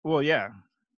 Well, yeah.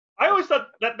 I always thought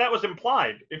that was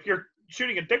implied. If you're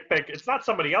shooting a dick pic, it's not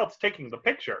somebody else taking the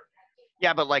picture.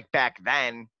 Yeah, but like back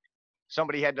then,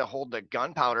 somebody had to hold the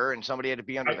gunpowder and somebody had to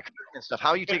be under the curtain and stuff. How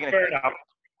are you taking a picture?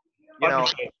 You know,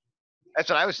 that's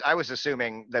what I was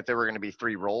assuming, that there were going to be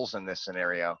 3 roles in this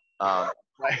scenario.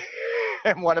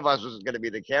 And one of us was going to be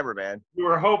the cameraman. You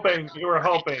were hoping.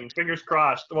 Fingers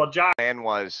crossed. Well, John. Plan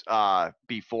was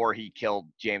before he killed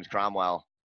James Cromwell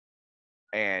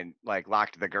and like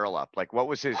locked the girl up. Like, what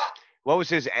was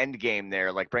his end game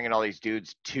there? Like bringing all these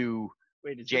dudes to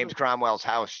James Cromwell's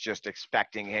house, just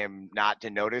expecting him not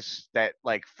to notice that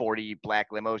like 40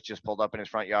 black limos just pulled up in his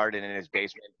front yard, and in his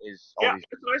basement is all these.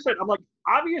 That's what I said. I'm like,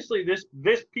 obviously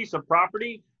this piece of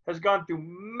property has gone through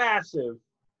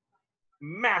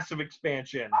massive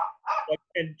expansion,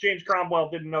 and James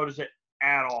Cromwell didn't notice it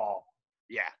at all.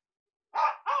 Yeah.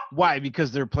 Why?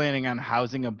 Because they're planning on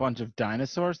housing a bunch of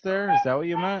dinosaurs there? Is that what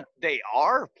you meant? They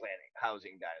are planning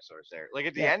housing dinosaurs there. Like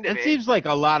at the end of it. It seems like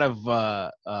a lot of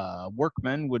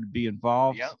workmen would be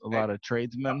involved. Yep. A lot of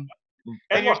tradesmen.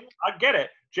 And look, I get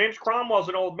it. James Cromwell's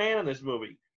an old man in this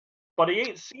movie, but he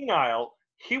ain't senile.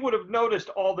 He would have noticed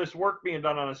all this work being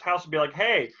done on his house and be like,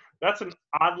 hey, that's an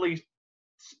oddly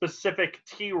specific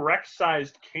T-Rex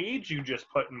sized cage you just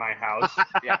put in my house.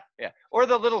 Yeah. Or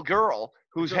the little girl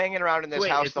who's hanging around in this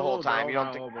house the whole time. You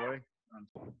don't think.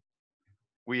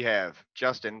 We have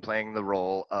Justin playing the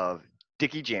role of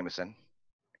Dickey Jameson.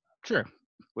 Sure.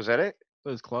 Was that it? It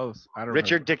was close. I don't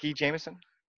Richard Dickey Jameson?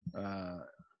 know.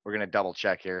 We're gonna double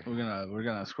check here. We're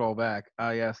gonna scroll back.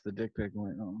 Yes, the dick pic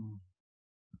went.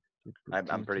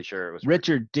 I'm pretty sure it was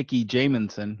Richard Dickey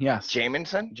Jameson. Yes.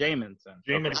 Jameson? Jameson.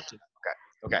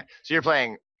 Okay. So you're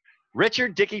playing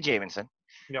Richard Dickey Jameson.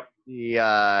 Yep.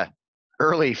 The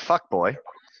early fuckboy.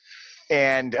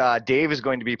 And Dave is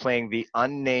going to be playing the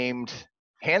unnamed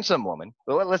handsome woman.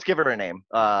 Well, let's give her a name.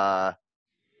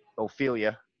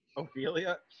 Ophelia.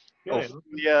 Ophelia?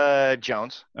 Ophelia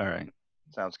Jones. All right.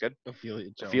 Sounds good. Ophelia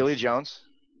Jones. Ophelia Jones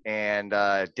and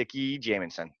Dickey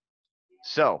Jameson.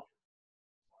 So,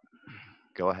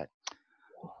 go ahead.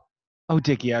 Oh,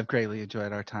 Dickey, I've greatly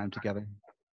enjoyed our time together.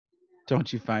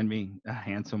 Don't you find me a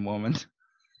handsome woman?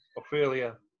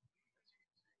 Ophelia,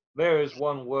 there is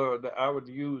one word that I would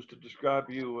use to describe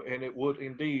you, and it would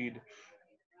indeed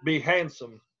be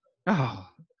handsome. Oh,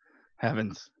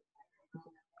 heavens.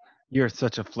 You're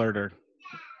such a flirter.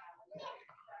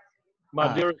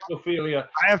 My dearest Ophelia.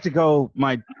 I have to go.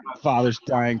 My father's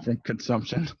dying from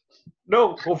consumption.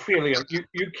 No, Ophelia,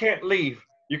 you can't leave.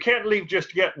 You can't leave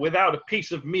just yet without a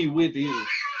piece of me with you.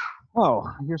 Oh,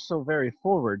 you're so very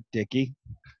forward, Dickey.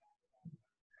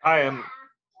 I am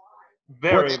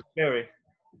very.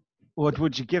 What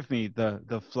would you give me?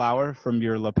 The flower from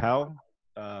your lapel?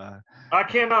 I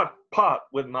cannot part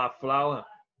with my flower.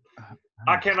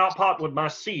 I cannot part with my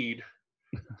seed.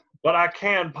 But I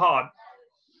can part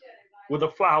with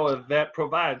a flower that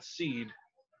provides seed.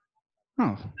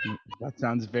 Oh, that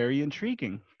sounds very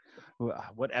intriguing.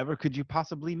 Whatever could you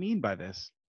possibly mean by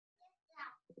this?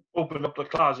 Open up the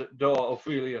closet door,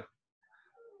 Ophelia.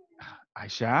 I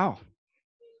shall.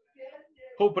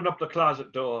 Open up the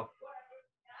closet door,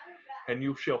 and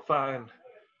you shall find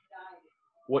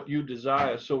what you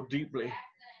desire so deeply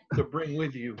to bring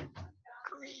with you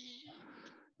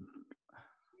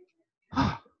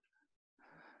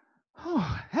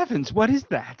Heavens, what is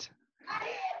that?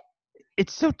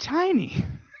 It's so tiny.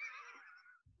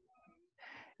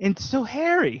 And so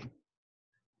hairy.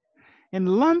 And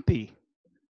lumpy.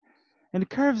 And it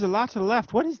curves a lot to the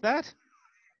left. What is that?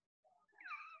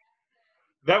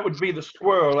 That would be the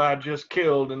squirrel I just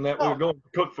killed and that we were going to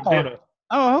cook for dinner.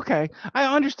 Oh, okay. I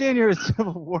understand you're a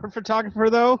Civil War photographer,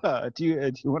 though. Do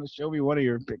you want to show me one of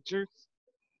your pictures?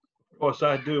 Of course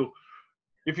I do.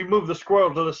 If you move the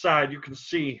squirrel to the side, you can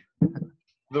see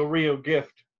the real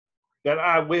gift that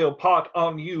I will part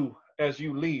on you as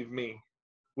you leave me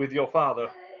with your father.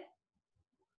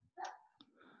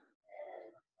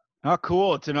 Oh,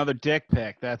 cool. It's another dick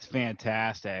pic. That's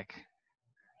fantastic.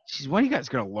 Jeez, when are you guys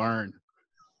going to learn?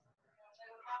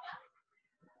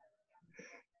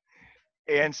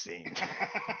 And scene.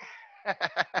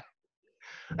 I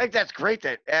think that's great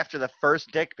that after the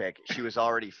first dick pic, she was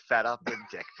already fed up with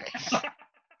dick pics.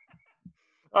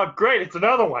 Oh, great. It's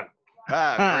another one.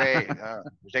 Ah, great. We're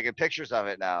taking pictures of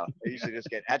it now. I usually just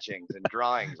get etchings and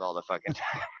drawings all the fucking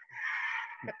time.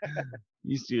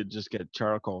 Used to just get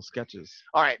charcoal sketches.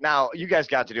 All right, now you guys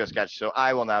got to do a sketch, so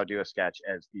I will now do a sketch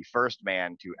as the first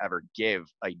man to ever give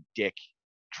a dick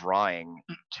drawing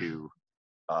to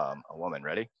a woman.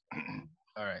 Ready?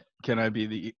 All right. Can I be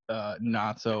the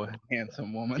not so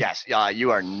handsome woman? Yes,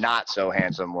 you are not so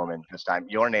handsome woman this time.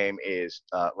 Your name is,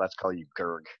 let's call you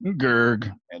Gerg.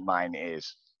 Gerg. And mine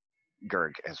is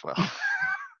Gerg as well.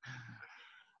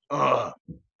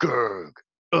 Gerg.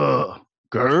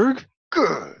 Gerg?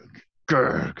 Gerg.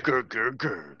 Gerg.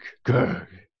 Gerg. Gerg.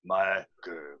 My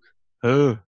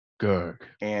Gerg. Gerg.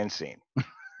 And scene.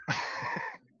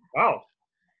 Wow.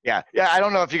 Yeah, I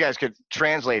don't know if you guys could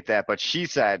translate that, but she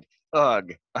said,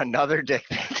 ugh, another dick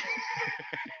pic.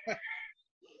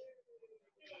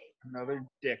 Another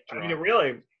dick I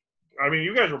drawing. mean,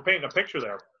 you guys were painting a picture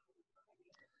there.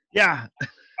 Yeah.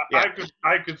 Yeah.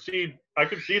 I could see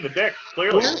the dick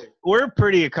clearly. We're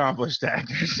pretty accomplished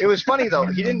actors. It was funny, though.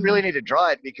 He didn't really need to draw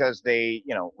it because they,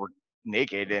 were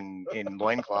naked and in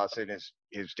loincloths, and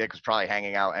his dick was probably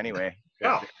hanging out anyway.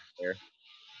 Yeah.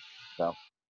 So.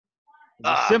 It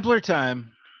was a simpler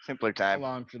time. Simpler time.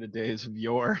 Long for the days of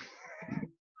yore.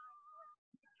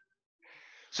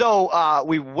 So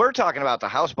we were talking about the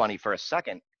house bunny for a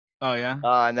second. Oh, yeah?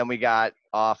 And then we got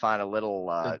off on a little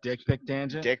the dick pic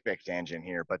tangent? Dick pic tangent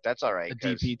here, but that's all right. A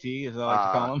DPT, as I like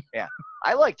to call him. Yeah.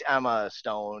 I liked Emma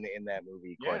Stone in that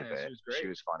movie quite a bit. She was great. She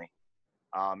was funny.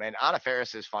 And Anna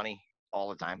Faris is funny all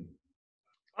the time.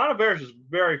 Anna Faris is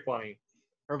very funny.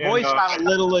 Her voice got a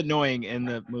little annoying in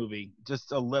the movie,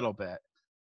 just a little bit.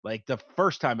 Like the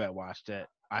first time I watched it,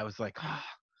 I was like,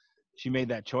 she made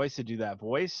that choice to do that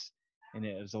voice, and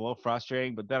it was a little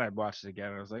frustrating. But then I watched it again,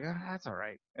 and I was like, that's all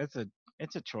right. It's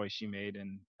a choice she made,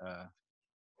 and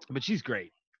but she's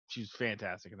great. She's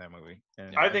fantastic in that movie.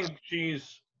 And I think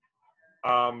she's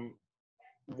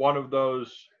one of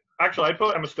those. Actually, I'd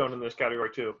put Emma Stone in this category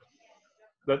too.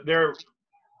 That they're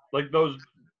like those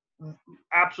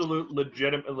absolute,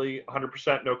 legitimately,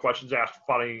 100%, no questions asked,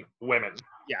 funny women.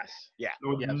 Yes. Yeah.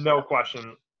 With no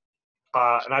question.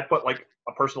 And I put like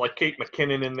a person like Kate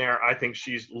McKinnon in there. I think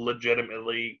she's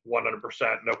legitimately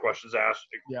 100%, no questions asked.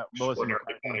 Yeah.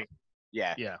 Funny.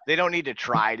 Yeah. They don't need to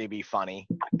try to be funny.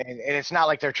 And it's not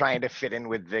like they're trying to fit in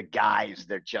with the guys.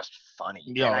 They're just funny.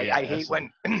 Yeah, I hate when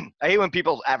I hate when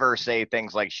people ever say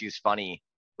things like she's funny,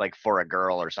 like for a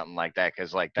girl or something like that,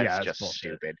 because like that's just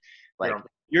bullshit. Stupid. Like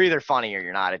you're either funny or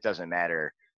you're not. It doesn't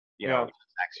matter, what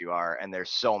sex you are. And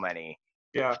there's so many.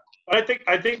 Yeah, I think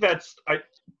that's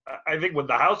I think with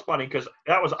the House Bunny, because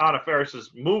that was Anna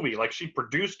Faris's movie. Like she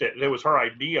produced it. It was her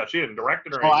idea. She didn't direct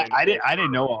it or anything. I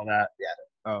didn't know all that. Yeah.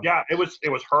 Oh. Yeah, it was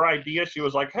her idea. She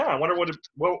was like, I wonder what is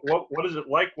it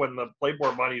like when the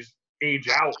Playboy bunnies age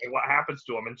out and what happens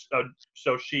to them. And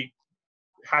so she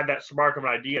had that spark of an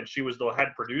idea, and she was the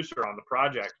head producer on the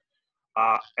project.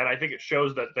 And I think it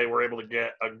shows that they were able to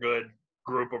get a good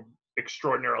group of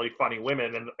extraordinarily funny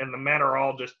women, and the men are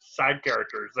all just side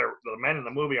characters. The men in the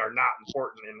movie are not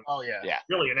important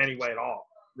really in any way at all.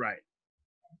 Right.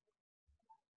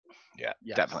 Yeah,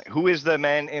 definitely. Who is the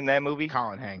man in that movie?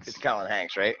 Colin Hanks. It's Colin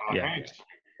Hanks, right? Hanks.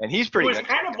 And he's pretty good. He's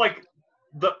kind of like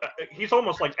he's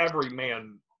almost like every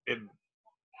man in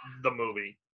the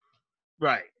movie.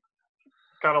 Right.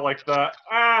 Kind of like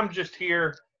I'm just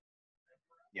here.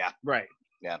 Yeah. Right.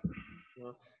 Yeah.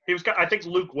 He was. I think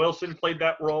Luke Wilson played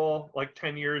that role like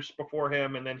 10 years before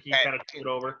him, and then he kind of took it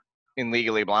over. In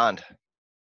Legally Blonde.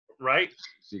 Right.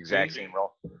 It's the exact same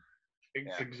role.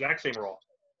 It's the exact same role.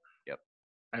 Yep.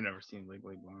 I've never seen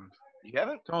Legally Blonde. You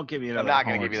haven't? Don't give me another. I'm not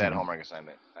going to give you that homework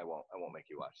assignment. I won't make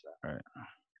you watch that. All right.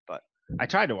 But I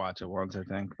tried to watch it once, I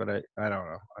think, but I don't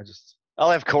know. I just. I'll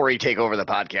have Corey take over the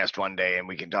podcast one day, and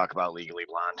we can talk about Legally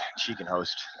Blonde. She can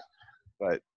host,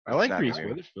 but I like not Reese gonna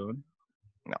be- Witherspoon.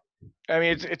 I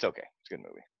mean, it's okay. It's a good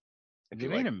movie. If They you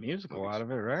made like a musical movies. out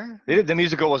of it, right? They did. The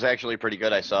musical was actually pretty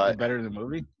good. I saw Is it. it better than the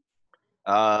movie? It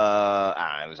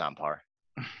was on par.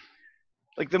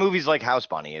 Like the movie's like House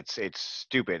Bunny. It's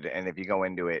stupid, and if you go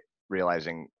into it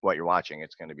realizing what you're watching,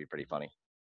 it's going to be pretty funny.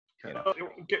 You know?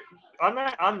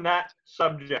 On that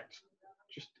subject,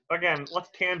 just again, let's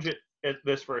tangent at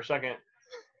this for a second.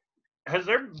 Has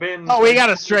there been? Oh, we got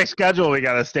a strict schedule we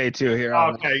got to stay to here.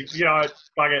 Okay, you know,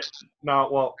 fuck it.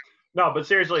 No, but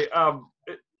seriously,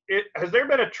 has there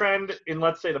been a trend in,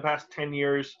 let's say, the past 10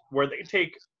 years where they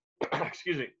take,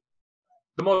 excuse me,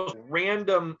 the most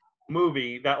random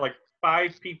movie that like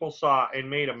 5 people saw and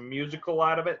made a musical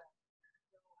out of it?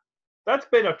 That's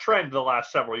been a trend the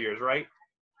last several years, right?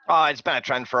 Oh, it's been a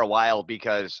trend for a while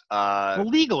because, Well,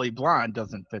 Legally Blonde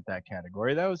doesn't fit that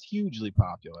category. That was hugely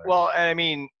popular. well, I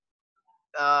mean,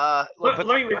 Let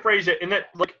me rephrase it. In that,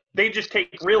 like, they just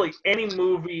take really any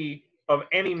movie of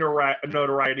any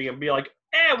notoriety and be like,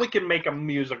 we can make a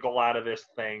musical out of this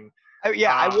thing.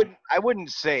 I wouldn't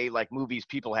say like movies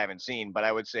people haven't seen, but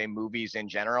I would say movies in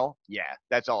general. Yeah,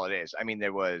 that's all it is. I mean,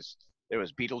 there was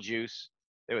Beetlejuice,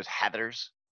 there was Heathers,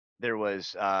 there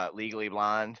was Legally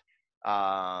Blonde.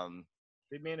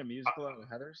 They made a musical out of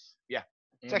Heathers. Yeah,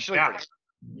 it's And actually Yeah. pretty.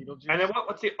 Beetlejuice. And then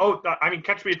what's the? I mean,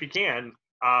 Catch Me If You Can.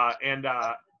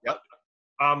 Yep.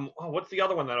 What's the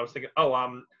other one that I was thinking?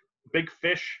 Big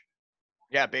Fish.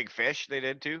 Yeah, Big Fish they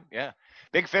did too. Yeah,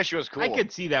 Big Fish was cool. I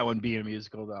could see that one being a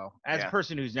musical, though. As Yeah. a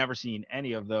person who's never seen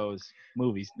any of those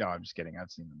movies, no, I'm just kidding.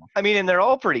 I've seen them all. I mean, and they're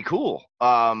all pretty cool.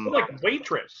 Like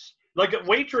Waitress. Like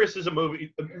Waitress is a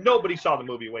movie. Nobody saw the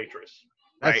movie Waitress.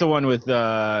 That's Right. the one with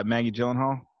Maggie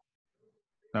Gyllenhaal.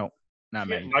 No, not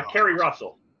Maggie. Carrie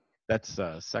Russell. That's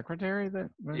Secretary. That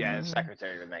Yeah,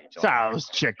 Secretary with Maggie So Gyllenhaal. those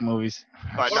chick movies.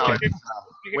 But Well, no,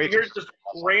 like, here's this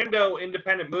rando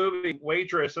independent movie,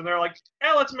 Waitress, and they're like,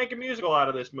 let's make a musical out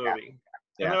of this movie.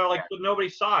 Yeah. And they're like, but nobody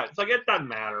saw it. It's like, it doesn't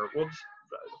matter. We'll just,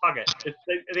 fuck it.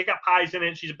 They got pies in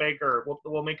it. She's a baker.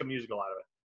 We'll make a musical out of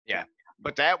it.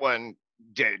 but that one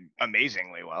did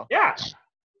amazingly well. Yeah.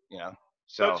 You know,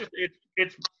 So so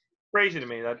it's crazy to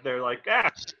me that they're like,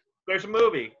 there's a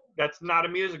movie that's not a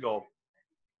musical.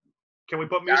 Can we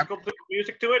put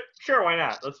music to it? Sure, why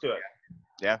not? Let's do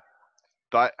it.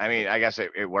 but I mean, I guess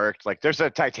it worked. Like, there's a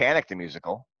Titanic the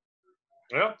musical.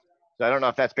 Yeah. So I don't know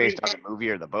if that's based on the movie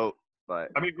or the boat,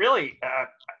 but I mean, really,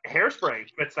 Hairspray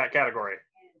fits that category.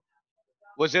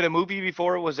 was it a movie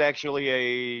before it was actually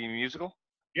a musical?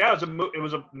 Yeah, it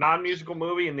was a non-musical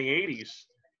movie in the 80s,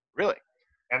 Really?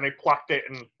 and they plucked it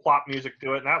and plopped music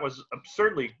to it, and that was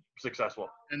absurdly successful.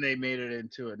 And they made it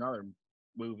into another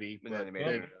movie. And then But they made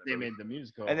it they made the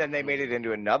musical. And then they made it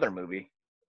into another movie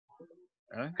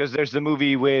Huh? because there's the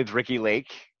movie with Ricky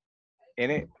Lake in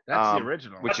it. That's the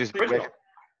original. Which That's is the original.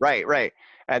 right.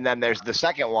 And then there's the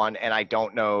second one, and I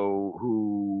don't know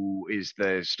who is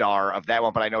the star of that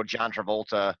one, but I know John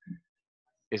Travolta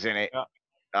is in it.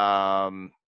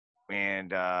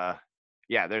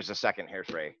 Yeah. There's a second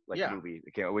Hairspray movie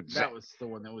that came out with. That was the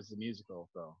one that was the musical,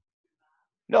 though.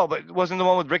 No, but wasn't the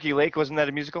one with Ricky Lake? Wasn't that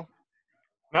a musical?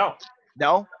 No,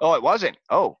 No. Oh, it wasn't.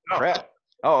 Oh, No. crap.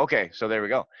 Oh, okay. So there we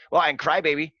go. Well, and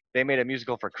Crybaby, they made a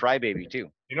musical for Crybaby too.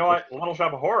 you know what? Little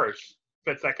Shop of Horrors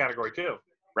fits that category too.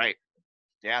 Right.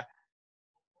 Yeah.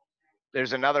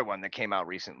 There's another one that came out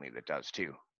recently that does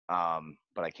too.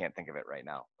 But I can't think of it right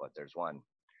now. But there's one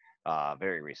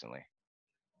very recently.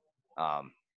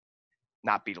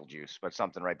 Not Beetlejuice, but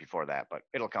something right before that. But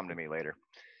it'll come to me later.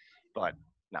 But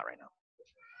not right now.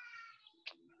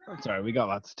 I'm sorry, we got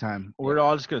lots of time. We're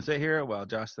all just gonna sit here while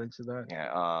Josh thinks of that. Yeah.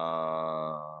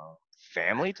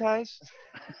 Family Ties.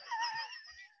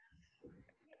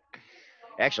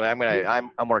 Actually,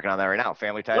 I'm working on that right now.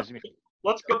 Family Ties.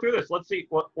 Let's go through this. Let's see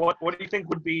what do you think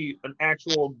would be an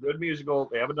actual good musical?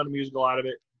 They haven't done a musical out of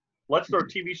it. Let's throw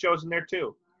TV shows in there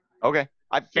too. Okay.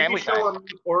 Family TV Ties. show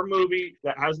or movie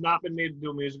that has not been made into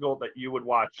a musical that you would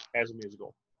watch as a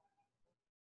musical.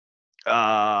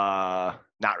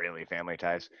 Not really Family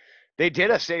Ties. They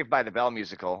did a Saved by the Bell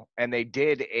musical, and they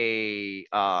did a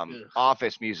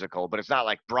Office musical, but it's not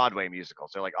like Broadway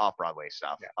musicals. They're like off-Broadway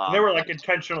stuff. And they were like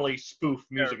intentionally spoof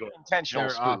musical. Intentional Their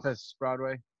spoof. Office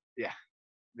Broadway.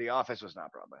 The Office was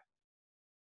not Broadway.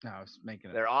 No, I was making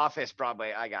it. Their Office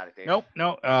Broadway. I got it, Dave. Nope,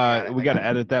 no. We got to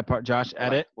edit that part. Josh, Hold on.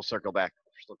 edit. We'll circle back.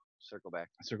 Circle back.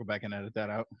 Circle back and edit that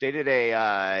out. They did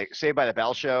a Saved by the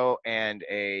Bell show and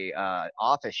a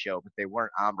Office show, but they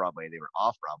weren't on Broadway. They were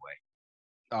off Broadway.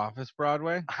 Office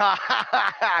Broadway.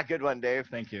 Good one, Dave.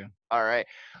 Thank you. All right.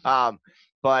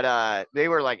 But they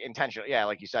were like intentional. Yeah,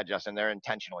 like you said, Justin, they're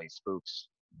intentionally spooks.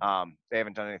 They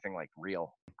haven't done anything like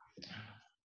real.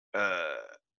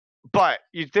 But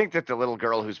you'd think that the little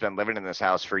girl who's been living in this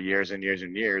house for years and years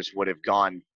and years would have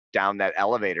gone down that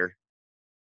elevator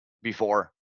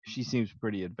before. She seems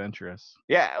pretty adventurous.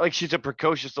 Yeah, like she's a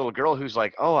precocious little girl who's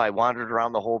like, oh, I wandered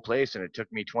around the whole place and it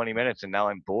took me 20 minutes and now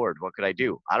I'm bored. What could I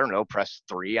do? I don't know. Press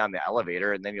 3 on the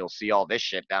elevator and then you'll see all this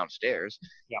shit downstairs.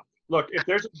 Yeah. Look, if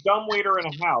there's a dumbwaiter in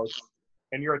a house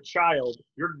and you're a child,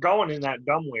 you're going in that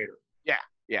dumbwaiter.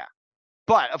 Yeah.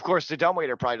 But of course, the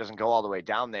dumbwaiter probably doesn't go all the way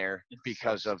down there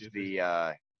because of the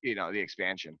the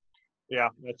expansion. Yeah,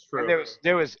 that's true. And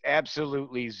there was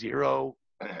absolutely zero.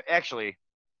 Actually,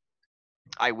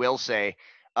 I will say,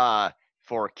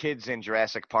 for kids in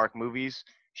Jurassic Park movies,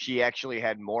 she actually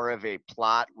had more of a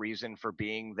plot reason for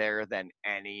being there than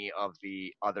any of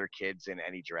the other kids in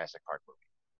any Jurassic Park movie.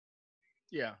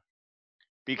 Yeah.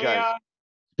 Because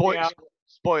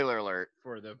spoiler alert.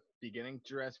 For the beginning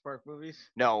Jurassic Park movies?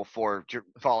 No, for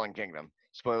Fallen Kingdom.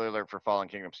 Spoiler alert for Fallen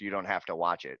Kingdom, so you don't have to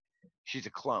watch it. She's a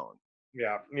clone.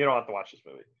 Yeah, you don't have to watch this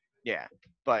movie. Yeah,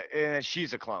 but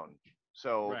she's a clone.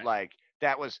 So Right. like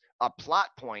that was a plot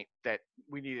point that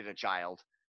we needed a child.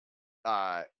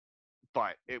 But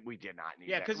we did not need.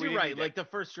 Yeah, that. because We you're didn't right. need Like the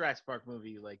first Jurassic Park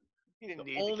movie, like that. You didn't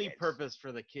the need only kids. purpose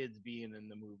for the kids being in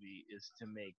the movie is to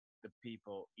make the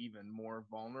people even more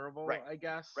vulnerable, Right. I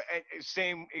guess. Right,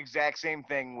 and exact same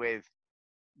thing with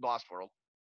Lost World.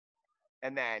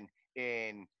 And then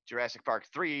in Jurassic Park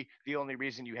 3, the only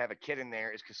reason you have a kid in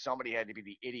there is because somebody had to be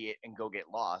the idiot and go get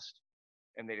lost,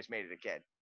 and they just made it a kid.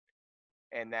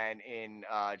 And then in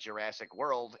Jurassic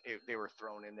World, they were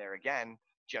thrown in there again,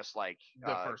 just like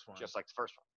The first one. Just like the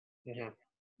first one. Mm-hmm.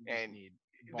 And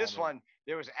this one,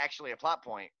 there was actually a plot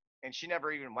point, and she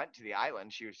never even went to the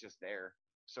island. She was just there.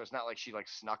 So it's not like she like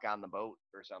snuck on the boat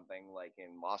or something like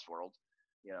in Lost World,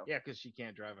 you know? Yeah, because she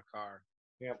can't drive a car.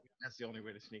 Yep. That's the only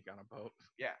way to sneak on a boat.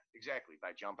 Yeah, exactly.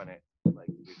 By jumping it like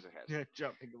the Dukes of Hazzard.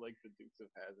 Jumping like the Dukes of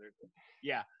Hazzard.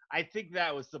 Yeah, I think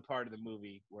that was the part of the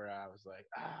movie where I was like,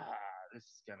 this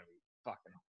is gonna be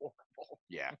fucking horrible.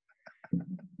 Yeah.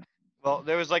 Well,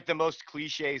 there was like the most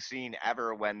cliche scene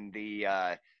ever when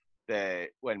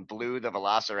when Blue the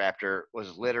Velociraptor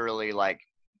was literally like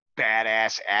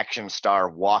badass action star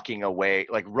walking away,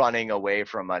 like running away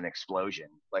from an explosion,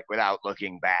 like without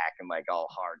looking back and like all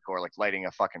hardcore, like lighting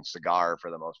a fucking cigar for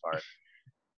the most part.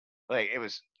 Like it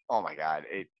was, oh my God,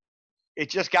 it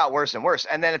just got worse and worse.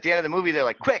 And then at the end of the movie, they're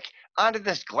like, quick, onto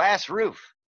this glass roof.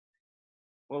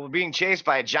 Well, we're being chased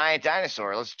by a giant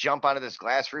dinosaur. Let's jump onto this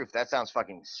glass roof. That sounds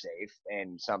fucking safe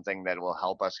and something that will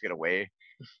help us get away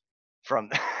from.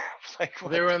 Like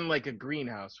they were in like a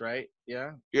greenhouse, right?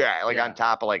 Yeah. Yeah, like on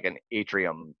top of like an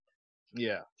atrium.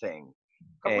 Yeah. Thing.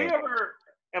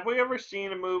 Have we ever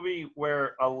seen a movie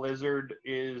where a lizard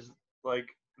is like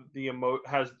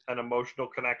has an emotional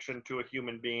connection to a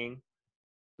human being?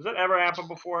 Does that ever happen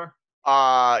before?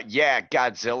 Yeah,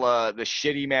 Godzilla, the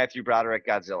shitty Matthew Broderick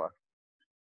Godzilla.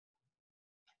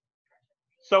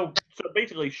 So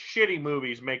basically, shitty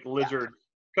movies make lizards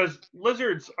because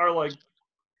lizards are like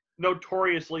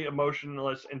notoriously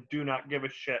emotionless and do not give a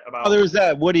shit about. Oh, there was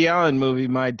that Woody Allen movie,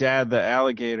 My Dad, the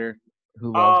Alligator.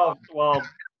 Oh, well,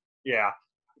 yeah,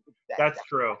 that's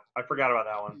true. I forgot about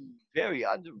that one. Very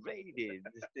underrated.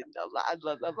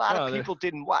 A lot of people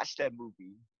didn't watch that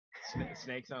movie.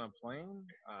 Snakes on a Plane?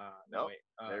 No, wait.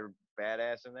 They're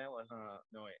badass in that one.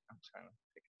 No, wait. I'm trying to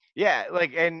think. Yeah,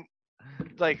 like, and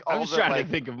like all I'm just trying to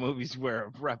think of movies where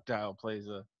a reptile plays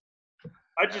a.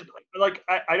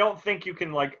 I don't think you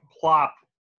can like plop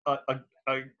a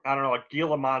I don't know, a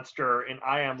Gila monster in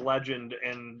I Am Legend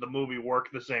and the movie work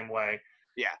the same way.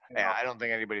 Yeah, yeah. I don't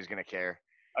think anybody's gonna care.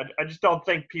 I just don't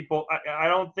think people. I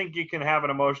don't think you can have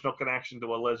an emotional connection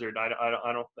to a lizard. I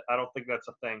don't think that's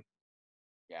a thing.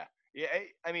 Yeah, yeah.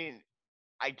 I mean,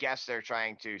 I guess they're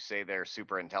trying to say they're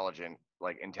super intelligent,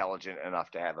 like intelligent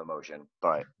enough to have emotion,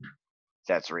 but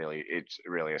it's really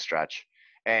a stretch.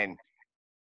 And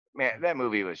man, that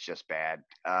movie was just bad.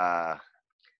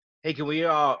 Hey, can we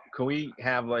have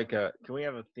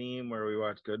a theme where we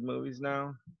watch good movies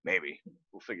now? Maybe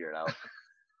we'll figure it out.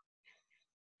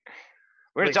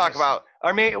 We're gonna talk about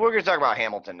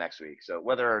Hamilton next week. So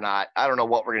whether or not, I don't know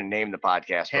what we're gonna name the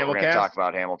podcast, but we're gonna talk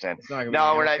about Hamilton.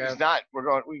 No, we're not. It's not. We're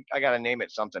going. I gotta name it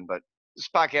something. But this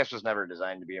podcast was never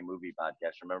designed to be a movie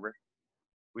podcast. Remember,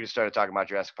 we just started talking about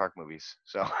Jurassic Park movies.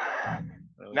 So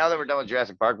now that we're done with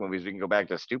Jurassic Park movies, we can go back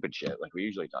to stupid shit like we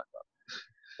usually talk about,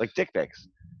 like dick pics.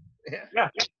 Yeah.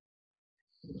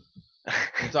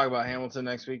 We'll talk about Hamilton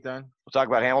next week then. We'll talk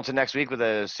about Hamilton next week with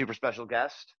a super special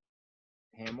guest.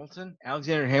 Hamilton?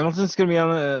 Alexander Hamilton's gonna be on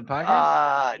the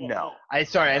podcast? No. I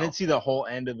No. didn't see the whole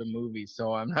end of the movie,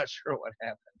 so I'm not sure what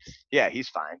happened. Yeah, he's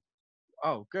fine.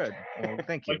 Oh, good. Well,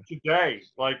 thank you. Like today,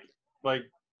 like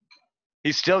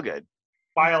He's still good.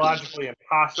 biologically and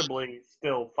possibly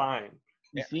still fine.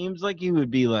 He seems like he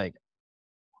would be like.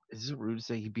 Is it rude to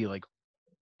say he'd be like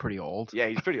pretty old? Yeah,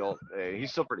 he's pretty old.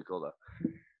 He's still pretty cool though.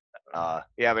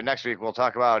 Yeah, but next week we'll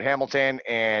talk about Hamilton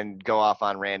and go off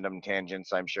on random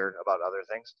tangents, I'm sure, about other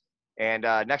things. And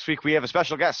next week we have a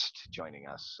special guest joining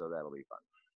us, so that'll be fun.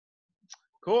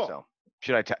 Cool. So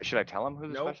should I tell him who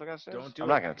the Nope, special guest is? Don't do I'm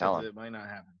it. not going to tell him. It might not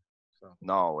happen. So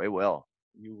No, it will.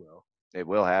 you will. It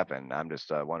will happen. I'm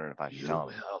just wondering if I should You tell him.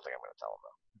 will. I don't think I'm going to tell him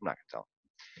though. I'm not going to tell him.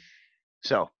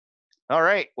 So, all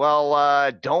right.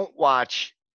 Well, don't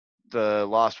watch the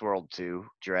Lost World 2,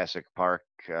 Jurassic Park,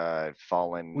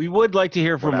 Fallen. We would like to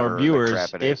hear from Whatever our the viewers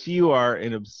crap it if is. you are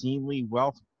an obscenely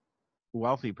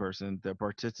wealthy person that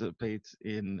participates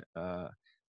in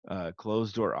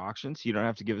closed door auctions. You don't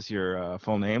have to give us your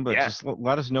full name, but Yeah. just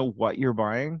let us know what you're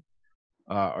buying.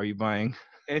 Are you buying?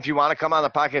 And if you want to come on the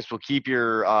podcast, we'll keep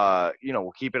your,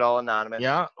 we'll keep it all anonymous.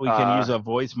 Yeah, we can use a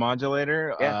voice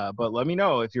modulator. Yeah. But let me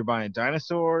know if you're buying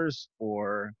dinosaurs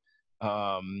or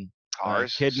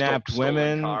Cars, kidnapped stolen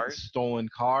women, cars. stolen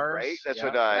cars. Right? That's Yeah,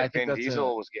 what I think Vin that's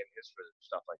Diesel was getting his for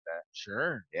stuff like that.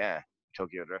 Sure. Yeah.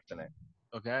 Tokyo Drift in it.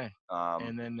 Okay.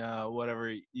 And then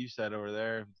whatever you said over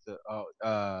there,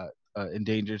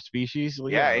 endangered species.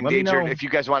 Well, yeah, let me endangered. know. If you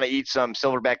guys want to eat some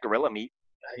silverback gorilla meat,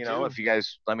 if you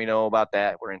guys let me know about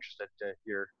that, we're interested to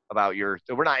hear about your.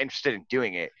 We're not interested in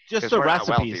doing it. Just 'cause the we're not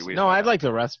wealthy, recipes. we just No, wanna I'd know. like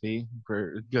the recipe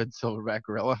for a good silverback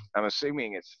gorilla. I'm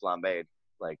assuming it's flambéed,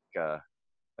 like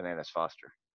Bananas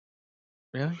Foster,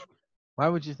 Really? Why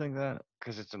would you think that?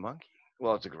 because it's a monkey.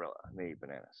 Well, it's a gorilla. And they eat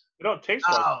bananas. They don't taste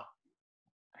like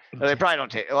No, they probably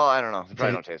don't taste. Well, I don't know. They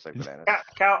probably don't taste like bananas.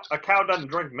 a cow doesn't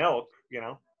drink milk,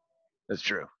 That's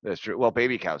true. That's true. Well,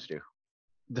 baby cows do.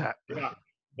 That. Yeah.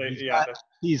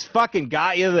 He's fucking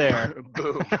got you there.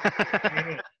 Boom.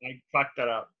 I fucked that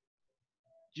up.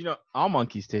 All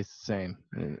monkeys taste the same.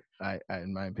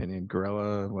 In my opinion,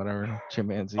 gorilla, whatever,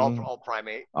 chimpanzee, all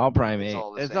primate. all primate. It's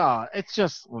all the It's same. It's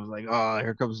just like, oh,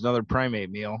 here comes another primate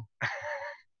meal.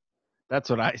 That's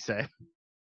what I say.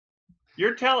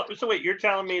 You're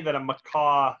telling me that a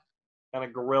macaw and a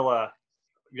gorilla,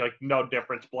 like no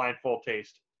difference, blindfold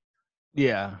taste.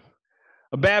 Yeah,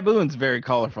 a baboon's very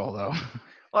colorful though.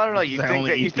 Well, I don't know. Because I only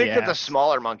You eat think the that the ass.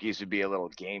 smaller monkeys would be a little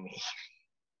gamey.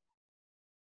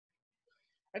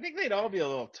 I think they'd all be a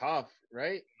little tough,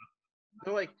 right?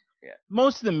 They're like, Yeah.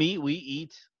 Most of the meat we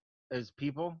eat as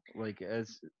people,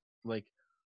 most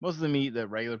of the meat that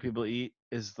regular people eat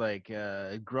is like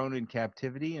grown in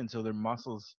captivity, and so their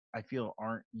muscles, I feel,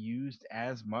 aren't used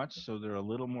as much, so they're a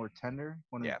little more tender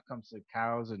when it comes to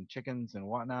cows and chickens and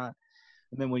whatnot.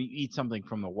 And then when you eat something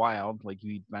from the wild, like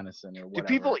you eat venison or whatever.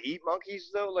 Do people eat monkeys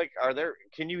though? Like,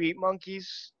 can you eat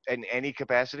monkeys in any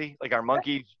capacity? Like, are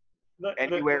monkeys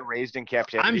anywhere raised in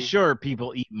captivity? I'm sure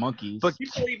people eat monkeys. But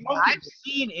people eat monkeys. I've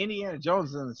seen Indiana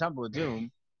Jones and the Temple of Doom.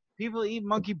 People eat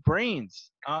monkey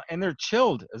brains, and they're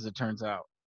chilled, as it turns out.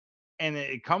 And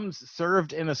it comes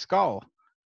served in a skull.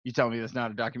 You tell me that's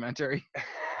not a documentary?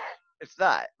 It's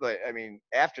not. But I mean,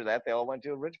 after that, they all went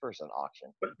to a rich person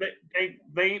auction. But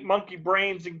they eat monkey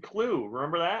brains and Clue.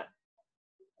 Remember that?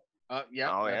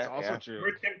 Yeah, Oh, that's yeah, also yeah. true.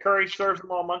 Tim Curry serves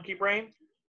them all monkey brains.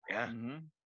 Yeah. Mm-hmm.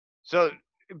 So,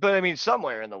 but I mean,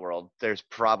 somewhere in the world, there's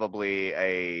probably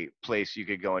a place you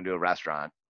could go into a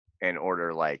restaurant and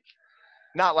order like,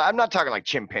 I'm not talking like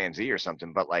chimpanzee or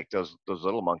something, but like those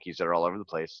little monkeys that are all over the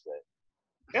place.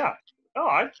 Yeah.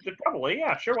 Oh, probably.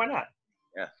 Yeah, sure. Why not?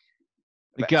 Yeah.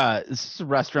 Like, this is a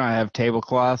restaurant have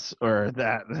tablecloths, or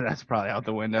that's probably out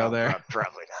the window there.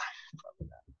 Probably not.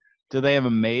 Do they have a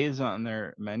maze on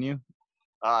their menu?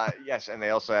 Yes, and they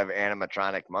also have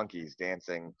animatronic monkeys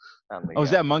dancing on the. Oh,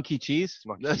 is that Monkey Cheese?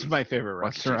 Monkey That's Cheese. my favorite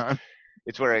Monkey restaurant.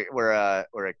 It's where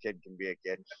a kid can be a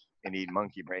kid and eat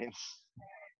monkey brains.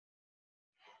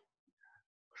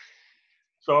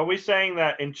 So are we saying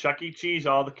that in Chuck E. Cheese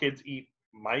all the kids eat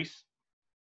mice?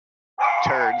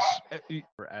 Turds.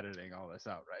 We're editing all this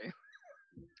out, right?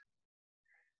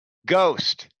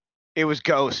 Ghost. It was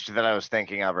Ghost that I was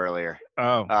thinking of earlier.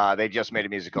 Oh. They just made a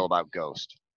musical about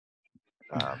Ghost.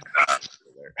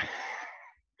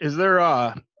 Is there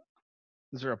a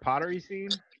pottery scene?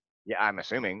 Yeah, I'm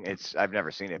assuming I've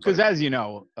never seen it. Because as you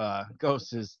know,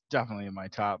 Ghost is definitely in my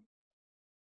top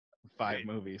 5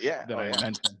 movies that I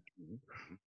mentioned.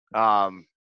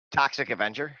 Toxic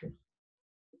Avenger.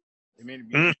 They made a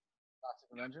musical Toxic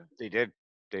Avenger? They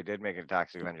did make a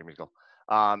Toxic Avenger musical.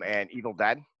 And Evil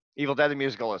Dead. Evil Dead the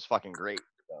musical is fucking great.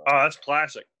 So, Oh, that's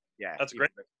classic. yeah, That's Evil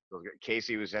great. Dead was good.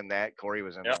 Casey was in that. Corey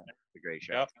was in Yep. that. It's a great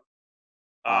show. Yep.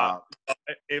 Uh,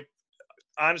 If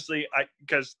honestly,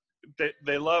 because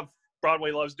they love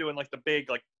Broadway loves doing like the big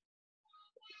like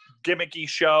gimmicky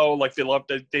show. Like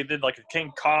they did like a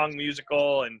King Kong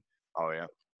musical, and oh yeah,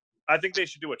 I think they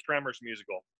should do a Tremors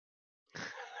musical.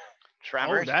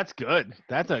 Tremors. Oh, that's good.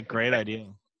 That's a great idea.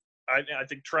 I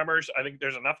think Tremors. I think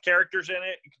there's enough characters in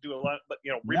it. You can do a lot, but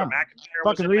Reba Yeah. McEntire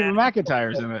was Fucking in Reba that.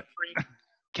 McEntire's in it.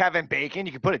 Kevin Bacon.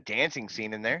 You could put a dancing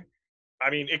scene in there. I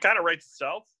mean, it kind of writes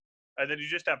itself, and then you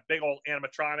just have big old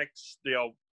animatronics.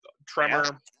 Tremor,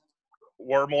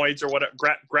 wormoids or whatever,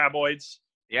 graboids.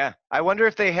 Yeah, I wonder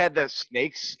if they had the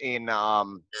snakes in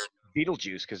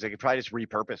Beetlejuice because they could probably just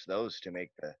repurpose those to make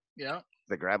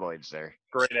the graboids there.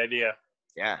 Great idea.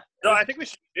 Yeah. No, I think we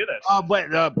should do this.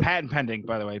 But patent pending,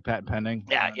 by the way, patent pending.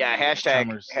 Yeah. Hashtag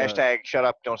Tremors, shut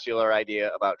up. Don't steal our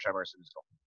idea about Tremors musical.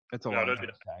 It's a No, long don't do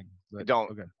hashtag. But,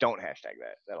 Don't okay. don't hashtag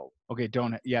that. That'll. Okay,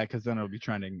 don't. Yeah, because then it'll be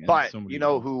trending. and But somebody you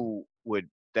know will- who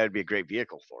that'd be a great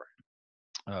vehicle for?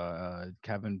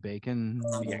 Kevin Bacon.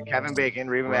 Yeah, Kevin Bacon,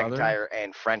 Reba brother? McEntire,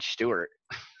 and French Stewart.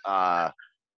 I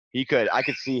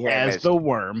could see him as the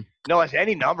worm. as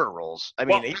any number of roles. I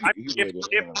mean,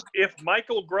 Well, if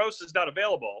Michael Gross is not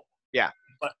available, Yeah.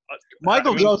 But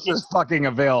Michael Gross is fucking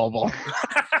available.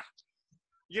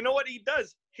 you know what he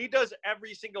does? He does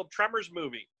every single Tremors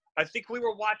movie. I think we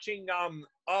were watching.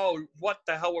 What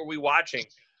the hell were we watching?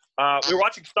 We were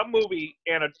watching some movie,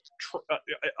 and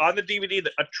on the DVD,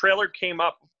 a trailer came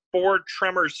up for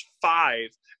Tremors 5,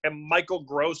 and Michael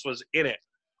Gross was in it.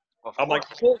 I'm like,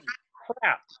 holy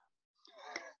crap!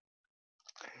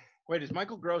 Wait, is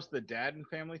Michael Gross the dad in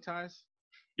Family Ties?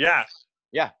 Yeah.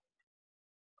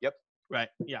 Right.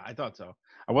 Yeah, I thought so.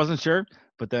 I wasn't sure,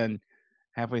 but then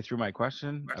halfway through my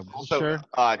question, I was Also, sure.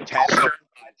 Ted's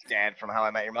dad from How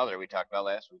I Met Your Mother. We talked about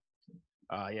last week.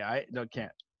 Yeah, I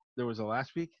can't. There was a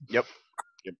last week. Yep.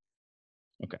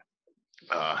 Okay.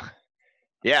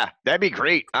 Yeah, that'd be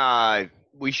great.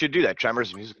 We should do that.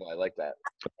 Tremors musical. I like that.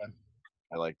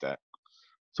 I like that.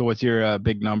 So, what's your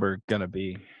big number gonna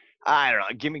be? I don't know.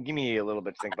 Give me a little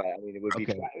bit to think about. I mean,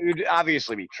 it would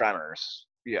obviously be Tremors.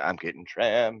 Yeah, I'm getting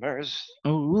tremors.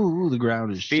 Oh, the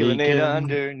ground is Feeling shaking. it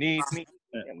underneath me.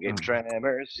 I'm getting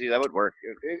tremors. See, that would work.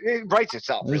 It writes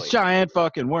itself. This Really. giant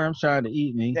fucking worm's trying to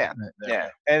eat me. Yeah. Yeah.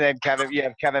 And then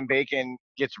Kevin Bacon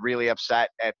gets really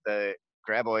upset at the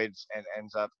graboids and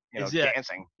ends up,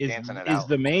 dancing it out. Is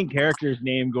the main character's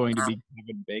name going to be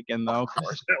Kevin Bacon though? Of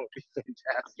course, that would be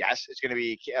fantastic. Yes, it's going to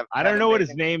be. I don't know what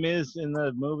his name is in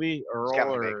the movie, Earl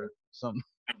or something.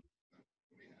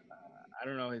 I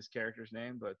don't know his character's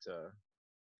name, but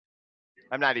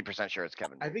I'm 90% sure it's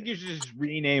Kevin Bacon. I think you should just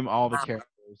rename all the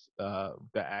characters, the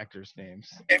actors' names.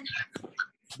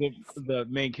 The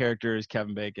main character is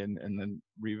Kevin Bacon, and then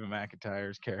Reba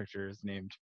McEntire's character is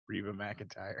named Reba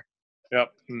McEntire.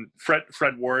 Yep.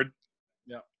 Fred Ward.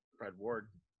 Yep. Fred Ward.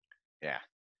 Yeah.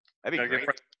 That'd be great.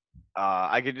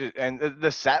 I could just, and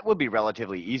the set would be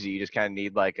relatively easy. You just kind of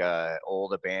need like a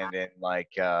old abandoned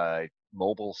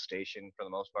mobile station for the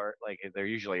most part. Like they're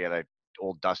usually at a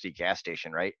old dusty gas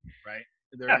station, right? Right.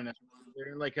 They're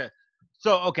in like a.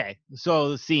 So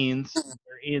the scenes.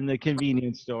 They're in the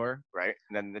convenience store. Right.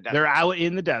 And then they're out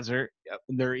in the desert. Yep.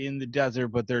 They're in the desert,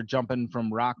 but they're jumping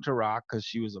from rock to rock because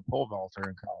she was a pole vaulter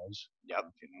in college. Yep.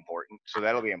 Important. So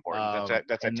that'll be important.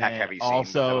 That's a tech heavy scene.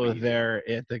 Also, they're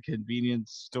at the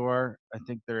convenience store. I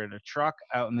think they're in a truck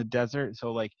out in the desert.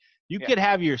 So like you could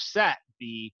have your set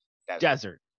be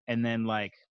desert. And then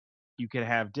like you could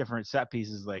have different set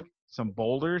pieces, like some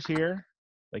boulders here,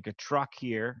 like a truck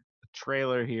here, a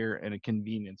trailer here, and a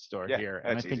convenience store here.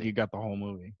 And I think you got the whole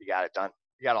movie. You got it done.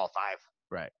 You got all 5.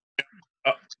 Right.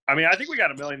 I mean, I think we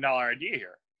got $1 million idea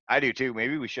here. I do too.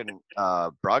 Maybe we shouldn't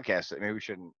broadcast it. Maybe we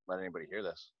shouldn't let anybody hear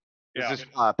this. Yeah. This is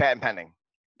patent pending.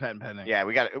 Patent pending. Yeah,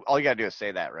 all you got to do is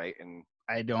say that, right? And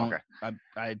I don't.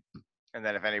 Okay. And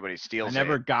then if anybody steals I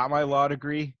never got my law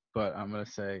degree, but I'm gonna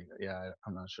say,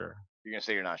 I'm not sure. You're gonna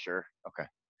say you're not sure? Okay.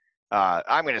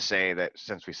 I'm gonna say that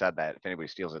since we said that, if anybody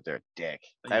steals it, they're a dick.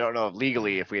 I don't know if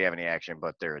legally if we have any action,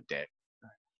 but they're a dick.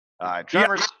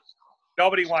 Tremors.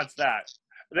 Nobody wants that.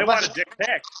 They want a dick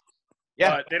pic.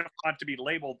 Yeah. But they don't want to be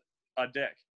labeled a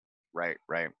dick. Right.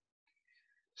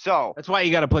 So that's why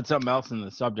you got to put something else in the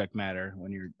subject matter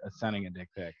when you're sending a dick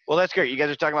pic. Well, that's great. You guys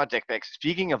are talking about dick pics.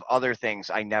 Speaking of other things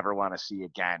I never want to see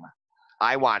again,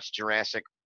 I watched Jurassic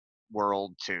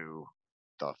World 2,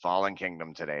 The Fallen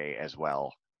Kingdom today as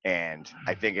well, and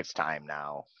I think it's time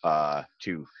now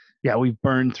to we've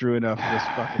burned through enough of this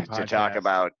fucking podcast. to talk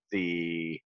about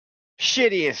the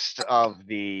shittiest of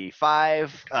the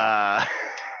 5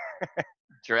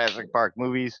 Jurassic Park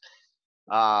movies.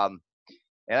 And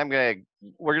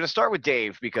we're gonna start with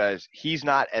Dave because he's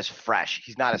not as fresh,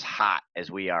 he's not as hot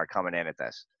as we are coming in at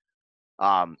this.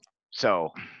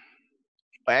 So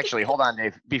actually, hold on,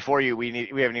 Dave. Before you, we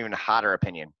have an even hotter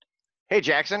opinion. Hey,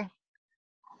 Jackson.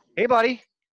 Hey, buddy.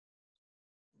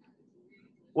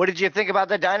 What did you think about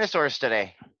the dinosaurs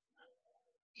today?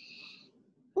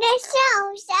 They're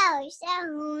so.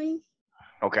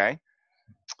 Okay.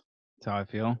 That's how I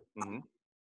feel. Mm-hmm.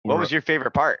 What was your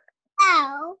favorite part?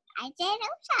 Oh, I said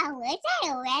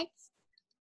it.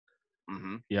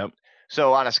 Mm-hmm. Yep.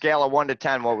 So on a scale of 1 to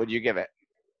 10, what would you give it?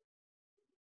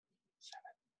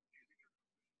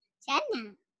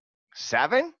 7.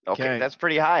 7? Okay, that's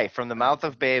pretty high from the mouth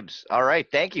of babes. All right,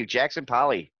 thank you, Jackson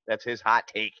Polly. That's his hot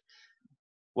take.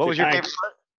 What was your favorite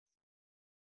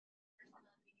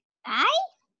part?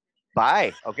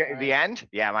 Bye. Okay, the end?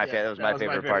 Yeah, that was my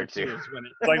favorite part too.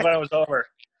 Like when it was over.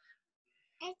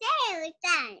 I said it was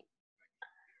done.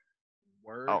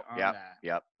 Word on that.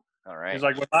 Yep. All right. He's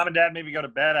like, when mom and dad maybe go to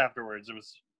bed afterwards. It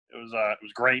was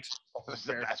great. That was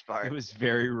the best part. It was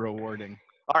very rewarding.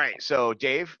 All right, so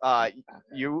Dave,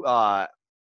 you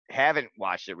haven't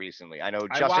watched it recently. I know,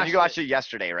 Justin, you watched it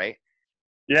yesterday, right?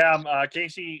 Yeah,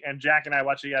 Casey and Jack and I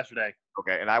watched it yesterday.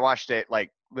 Okay, and I watched it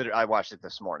I watched it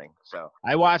this morning. So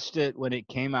I watched it when it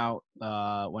came out,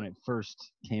 when it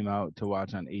first came out to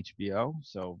watch on HBO.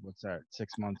 So what's that?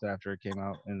 6 months after it came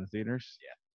out in the theaters.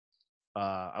 Yeah.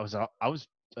 I was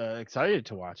excited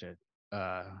to watch it,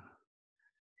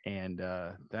 and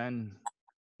then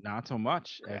not so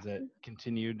much as it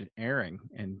continued airing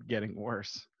and getting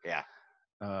worse. Yeah.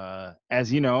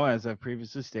 As you know, as I've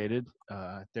previously stated,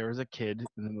 there was a kid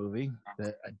in the movie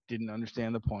that I didn't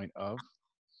understand the point of.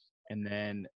 And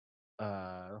then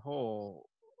the whole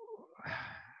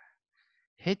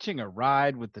hitching a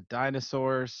ride with the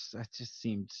dinosaurs, that just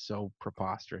seemed so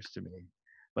preposterous to me.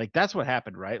 Like, that's what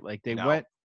happened, right? Like, they went.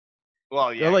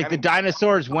 Well, yeah. The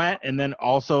dinosaurs went, and then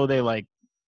also they, like,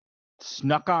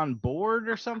 snuck on board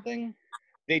or something?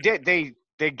 They did. They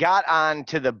got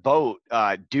onto the boat,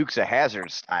 Dukes of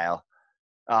Hazzard style,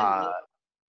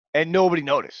 and nobody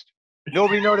noticed.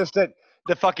 Nobody noticed that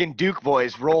the fucking Duke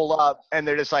boys roll up and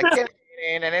they're just like, like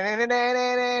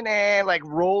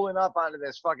rolling up onto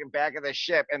this fucking back of the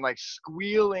ship and like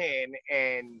squealing,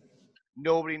 and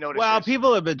nobody noticed. Well,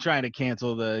 people have been trying to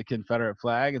cancel the Confederate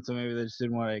flag, and so maybe they just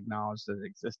didn't want to acknowledge that it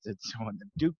existed. So when the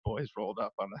Duke boys rolled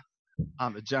up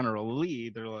on the General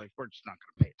Lee, they're like, we're just not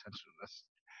going to pay attention to this.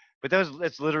 But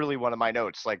that's literally one of my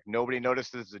notes. Like, nobody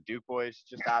noticed that the Duke boys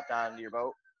just hopped onto your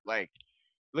boat. Like,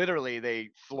 literally, they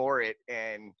floor it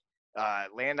and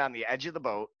land on the edge of the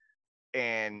boat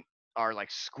and are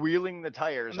like squealing the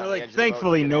tires. And they're like,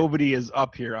 thankfully, nobody is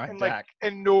up here on deck.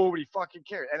 And nobody fucking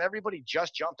cared. And everybody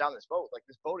just jumped on this boat. Like,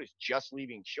 this boat is just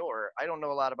leaving shore. I don't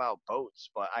know a lot about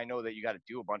boats, but I know that you got to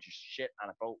do a bunch of shit on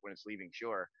a boat when it's leaving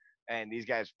shore. And these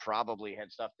guys probably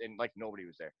had stuff, and like nobody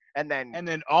was there. And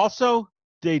then also,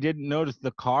 they didn't notice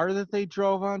the car that they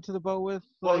drove onto the boat with.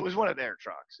 Well, it was one of their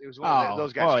trucks. It was one of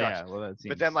those guys' trucks. Yeah. Well, that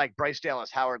seems... But then, like, Bryce Dallas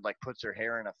Howard, like, puts her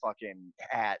hair in a fucking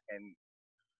hat, and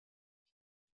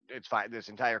it's fine. This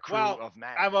entire crew of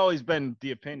men. I've always been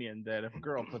the opinion that if a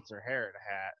girl puts her hair in a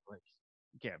hat, like,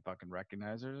 you can't fucking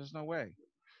recognize her. There's no way.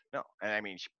 No, and I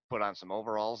mean, she put on some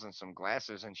overalls and some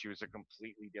glasses, and she was a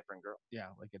completely different girl. Yeah,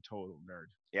 like a total nerd.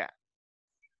 Yeah.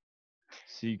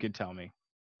 So you could tell me.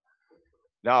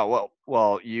 No,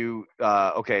 well, you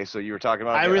okay? So you were talking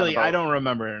about. I don't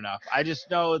remember enough. I just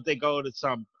know that they go to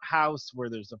some house where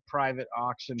there's a private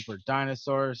auction for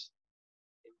dinosaurs.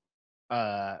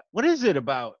 What is it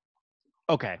about?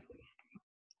 Okay,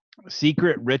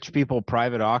 secret rich people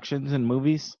private auctions in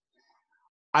movies.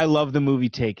 I love the movie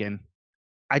Taken.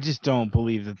 I just don't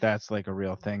believe that that's like a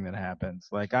real thing that happens.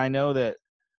 Like, I know that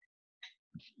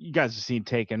you guys have seen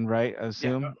Taken, right? I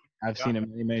assume. Yeah. I've seen it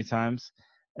many, many times.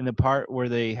 And the part where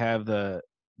they have the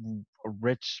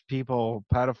rich people,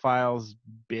 pedophiles,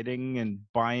 bidding and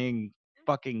buying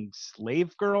fucking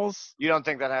slave girls. You don't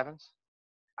think that happens?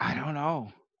 I don't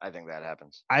know. I think that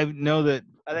happens. I know that.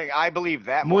 I believe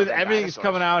that more. With everything's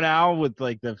coming out now with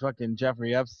like the fucking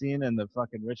Jeffrey Epstein and the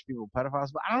fucking rich people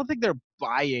pedophiles, but I don't think they're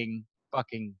buying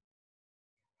fucking.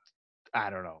 I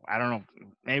don't know.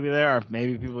 Maybe they are.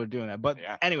 Maybe people are doing that. But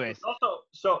anyways. Also,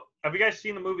 so have you guys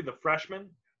seen the movie The Freshman?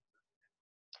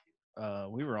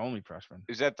 We were only freshmen.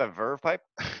 Is that the Verve Pipe?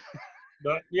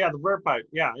 The Verve Pipe.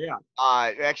 Yeah.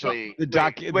 Actually, the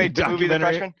movie The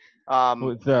Freshman.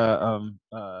 With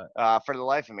For the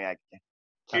life of me, I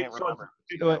can't remember.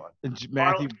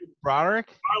 Matthew Broderick.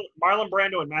 Marlon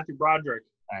Brando and Matthew Broderick.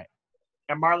 All right.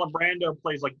 and Marlon Brando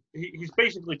plays like he's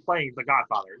basically playing the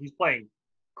Godfather. He's playing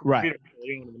Right. Peter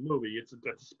Corleone in the movie. It's a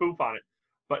spoof on it.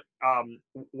 But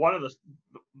one of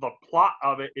the plot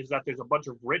of it is that there's a bunch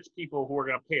of rich people who are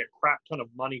going to pay a crap ton of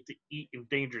money to eat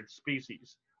endangered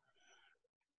species.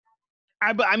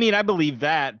 I mean, I believe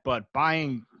that, but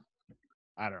buying,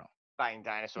 I don't know. Buying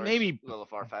dinosaurs. Maybe- A little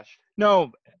far fetched.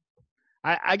 No,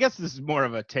 I guess this is more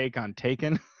of a take on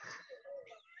Taken.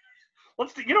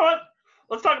 You know what?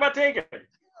 Let's talk about Taken.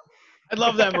 I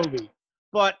love that movie,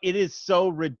 but it is so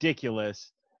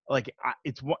ridiculous. Like,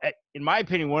 it's, in my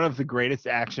opinion, one of the greatest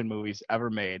action movies ever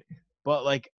made. But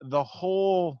like the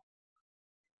whole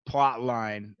plot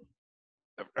line,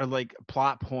 or like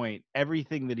plot point,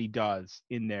 everything that he does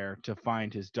in there to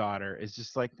find his daughter is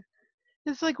just like,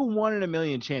 it's like a 1 in a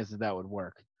million chance that would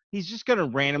work. He's just gonna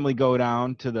randomly go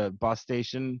down to the bus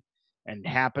station and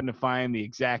happen to find the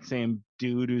exact same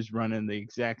dude who's running the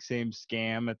exact same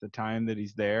scam at the time that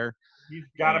he's there. He's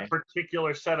got a And-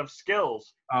 particular set of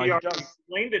skills. Oh, He he already does.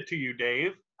 explained it to you,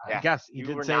 Dave. I Yeah, guess he You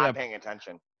did were say not that. paying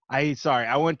attention. Sorry,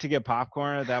 I went to get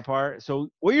popcorn at that part. So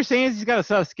what you're saying is he's got a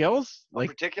set of skills, A like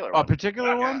particular a one. particular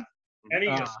Yeah. one. And he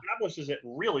Ah. establishes it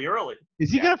really early.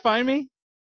 Is he Yeah. gonna find me?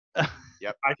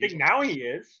 Yep. I think now he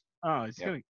is. Oh, he's Yep.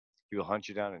 gonna. He will hunt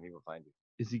you down and he will find you.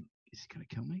 Is he gonna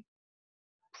kill me?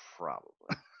 Probably.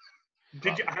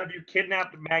 Have you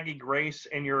kidnapped Maggie Grace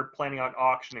and you're planning on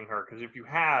auctioning her? Because if you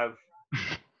have,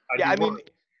 Yeah, I mean,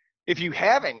 if you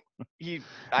haven't, I Maybe-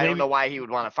 don't know why he would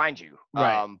want to find you.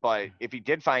 Right. But if he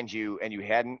did find you and you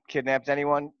hadn't kidnapped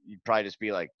anyone, you'd probably just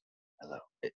be like, hello.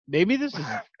 Maybe this is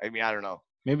I mean, I don't know.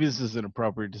 maybe this isn't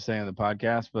appropriate to say on the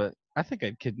podcast, but I think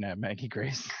I'd kidnap Maggie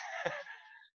Grace.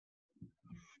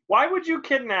 why would you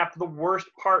kidnap the worst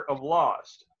part of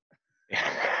Lost? If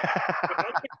I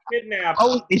could kidnap,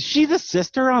 Oh, is she the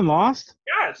sister on Lost?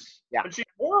 yes, Yeah. but she's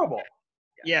horrible.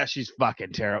 Yeah, she's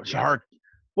fucking terrible.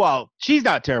 Yeah. She's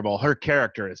not terrible. Her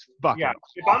character is fucking. Yeah,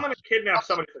 if I'm gonna kidnap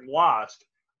somebody from Lost,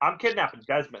 I'm kidnapping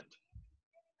Desmond.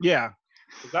 Yeah.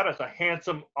 Because that is a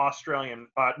handsome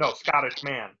Scottish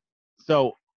man.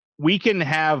 So we can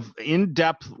have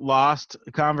in-depth Lost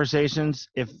conversations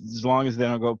as long as they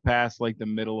don't go past like the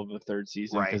middle of the third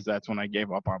season, Right. because that's when I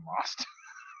gave up on Lost.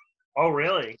 Oh,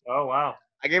 really? Oh, wow.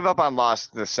 I gave up on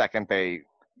Lost the second they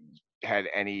had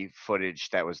any footage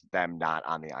that was them not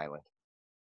on the island.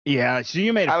 Yeah, so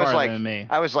you made it I was farther like- than me.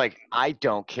 I was like, I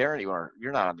don't care anymore.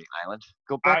 You're not on the island.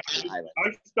 Go back to the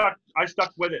island. I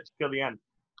stuck with it till the end.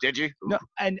 Did you? No,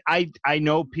 and I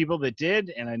know people that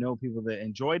did, and I know people that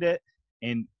enjoyed it.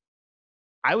 And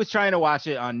I was trying to watch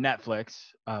it on Netflix,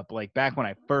 like back when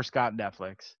I first got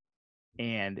Netflix,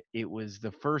 and it was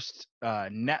the first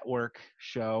network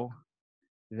show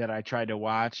that I tried to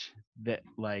watch that,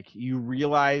 like, you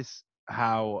realize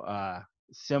how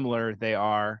similar they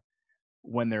are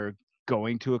when they're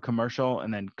going to a commercial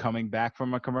and then coming back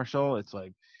from a commercial. It's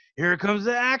like, here comes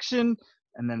the action,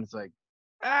 and then it's like,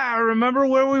 remember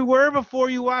where we were before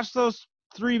you watched those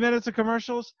 3 minutes of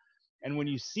commercials? And when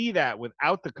you see that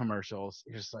without the commercials,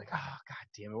 you're just like, oh, God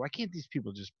damn it. Why can't these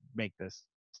people just make this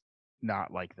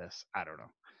not like this? I don't know.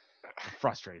 It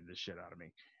frustrated the shit out of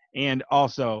me. And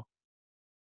also,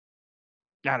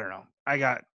 I don't know. I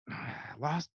got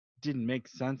Lost didn't make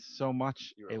sense so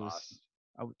much. You were It lost.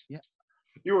 was, yeah.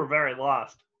 You were very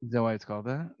lost. Is that why it's called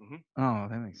that? Mhm. Oh,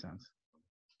 that makes sense.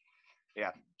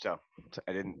 So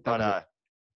I didn't. That But was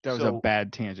That was a So-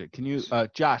 bad tangent. Can you,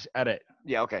 Josh, edit?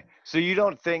 yeah, okay. So you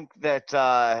don't think that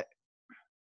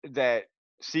that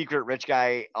secret rich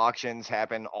guy auctions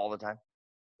happen all the time?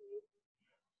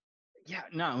 Yeah,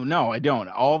 no, I don't.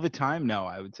 All the time? No,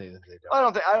 I would say that they don't. I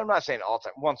don't think. I'm not saying all the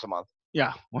time. Once a month.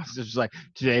 Yeah, once it's just like,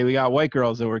 today we got white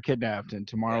girls that were kidnapped, and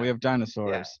tomorrow Yeah. we have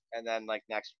dinosaurs. Yeah. And then like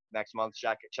next month,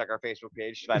 check our Facebook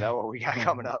page to find out what we got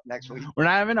coming up next week. We're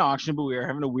not having an auction, but we are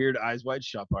having a weird Eyes Wide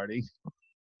Shut party.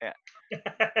 They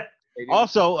do-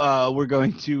 Also, we're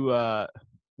going to,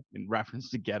 in reference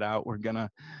to Get Out, we're gonna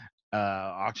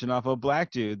auction off a black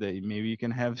dude that maybe you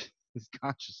can have his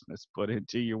consciousness put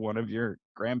into one of your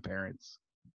grandparents.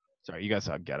 Sorry, you guys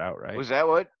saw Get Out, right? Was that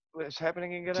what was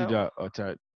happening in Get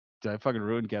Out? Did I fucking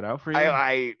ruin Get Out for you?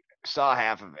 I saw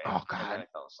half of it. Oh, And God. then I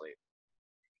fell asleep.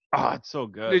 Oh, it's so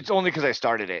good. It's only because I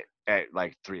started it at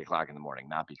like 3:00 in the morning,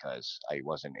 not because I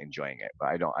wasn't enjoying it. But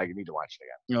I need to watch it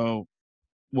No,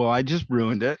 well, I just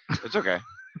ruined it. again. It's okay.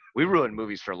 We ruin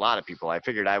movies for a lot of people. I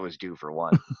figured I was due for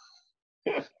one.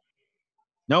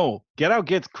 No, Get Out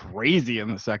gets crazy in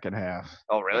the second half.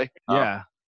 Oh, really? Oh. Yeah,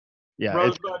 yeah,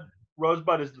 it's-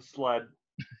 Rosebud is the sled.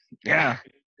 yeah.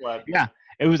 Sled. Yeah.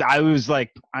 It was. I was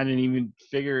like, I didn't even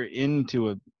figure into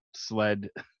a sled.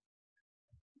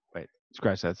 Wait,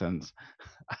 scratch that sentence.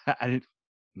 I didn't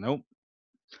Nope.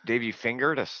 Dave, you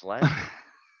fingered a sled?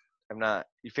 I'm not.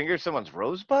 You fingered someone's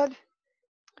rosebud?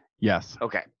 Yes.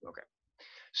 Okay.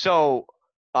 So,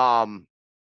 um,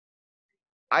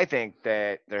 I think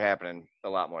that they're happening a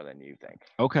lot more than you think.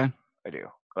 Okay. I do.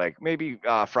 Like maybe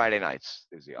Friday nights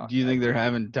is the. Do you think they're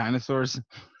having dinosaurs?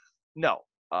 No,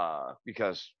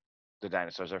 because the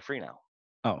dinosaurs are free now.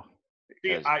 Oh.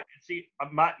 See,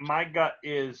 my gut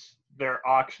is they're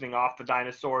auctioning off the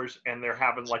dinosaurs and they're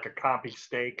having like a compy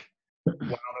steak while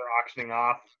they're auctioning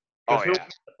off. Because who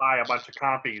wants to buy a bunch of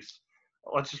compies?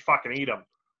 Let's just fucking eat them.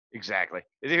 Exactly.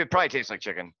 It probably tastes like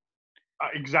chicken.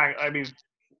 Exactly. I mean,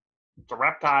 it's a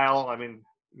reptile. I mean,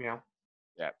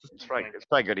 Yeah, it's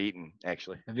probably good eating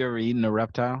actually. Have you ever eaten a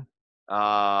reptile?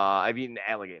 I've eaten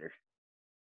alligator.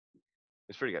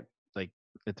 It's pretty good. Like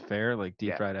it's fair, like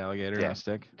deep fried alligator on a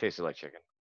stick. Tasted like chicken.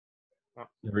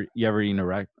 You ever eaten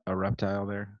a reptile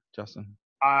there, Justin?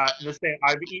 The same.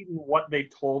 I've eaten what they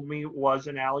told me was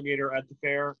an alligator at the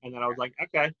fair, and then I was like,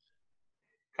 okay,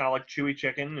 kind of like chewy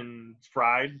chicken and it's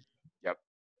fried. Yep.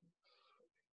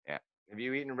 Yeah. Have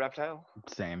you eaten a reptile?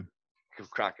 Same.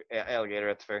 Alligator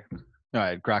at the fair. No, I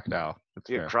had crocodile.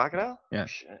 You had crocodile? Yeah.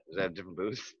 Shit. Is that a different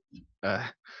booth?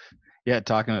 Yeah,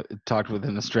 talked with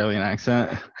an Australian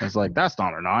accent. I was like, "That's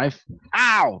not a knife."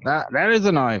 Ow! That is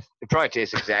a knife. It probably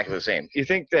tastes exactly the same. You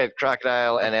think that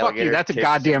crocodile and Fuck alligator? you, that's a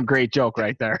goddamn great joke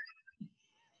right there.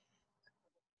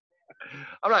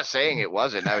 I'm not saying it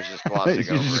wasn't. I was just glossing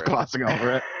You're over just it. glossing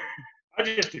over it. I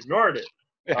just ignored it.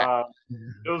 It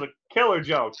was a killer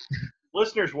joke.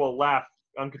 Listeners will laugh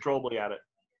uncontrollably at it.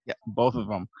 Yeah, both of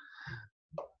them.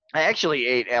 I actually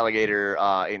ate alligator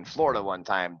in Florida one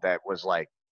time. That was like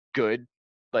good,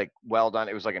 like well done.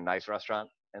 It was like a nice restaurant,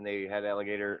 and they had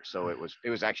alligator, so it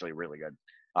was actually really good.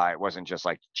 It wasn't just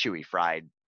like chewy fried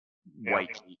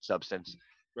white meat substance.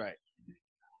 Right.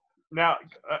 Now,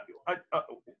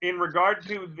 in regard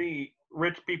to the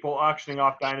rich people auctioning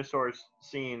off dinosaurs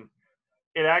scene,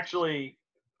 it actually,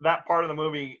 that part of the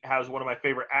movie has one of my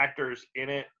favorite actors in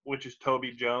it, which is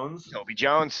Toby Jones. Toby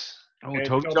Jones. Oh,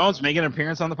 Toby Jones making an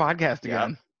appearance on the podcast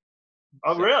again.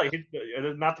 Oh, really?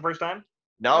 Not the first time?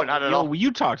 No, not at all.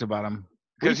 You talked about him.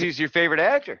 Because he's your favorite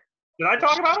actor. Did I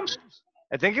talk about him?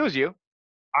 I think it was you.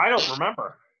 I don't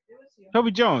remember.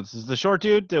 Toby Jones is the short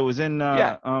dude that was in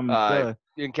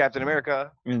in Captain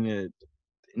America.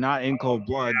 Not in Cold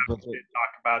Blood, but we did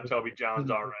talk about Toby Jones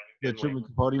already. The Truman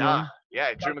Capote one.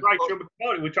 Yeah, Truman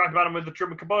Capote. We talked about him with the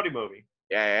Truman Capote movie.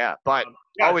 Yeah. But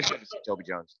always good to see Toby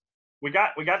Jones. We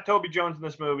got Toby Jones in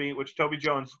this movie, which Toby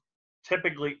Jones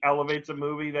typically elevates a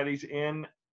movie that he's in.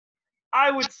 I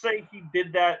would say he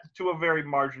did that to a very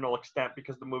marginal extent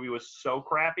because the movie was so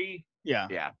crappy. Yeah.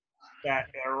 That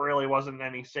there really wasn't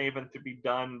any saving to be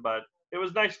done, but it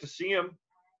was nice to see him.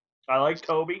 I like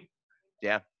Toby.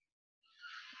 Yeah.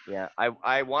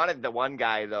 I wanted the one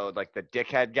guy though, like the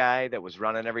dickhead guy that was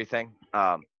running everything.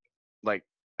 Like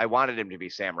I wanted him to be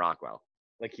Sam Rockwell.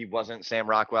 Like he wasn't Sam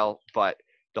Rockwell, but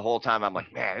the whole time I'm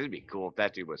like, man, it'd be cool if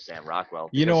that dude was Sam Rockwell.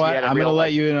 You know what? I'm gonna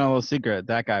let you in on a little secret.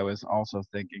 That guy was also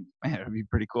thinking, man, it'd be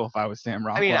pretty cool if I was Sam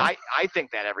Rockwell. I mean, I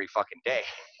think that every fucking day.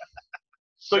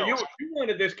 So you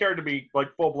wanted this character to be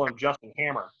like full blown Justin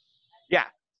Hammer. Yeah.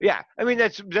 I mean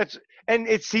that's and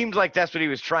it seemed like that's what he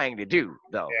was trying to do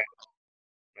though.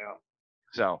 Yeah.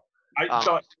 So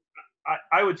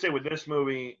I would say with this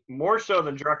movie, more so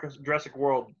than Jurassic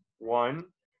World 1,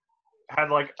 had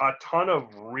like a ton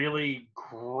of really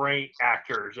great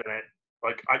actors in it,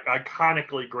 like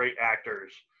iconically great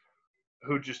actors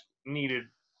who just needed,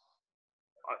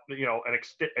 an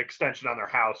extension on their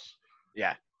house.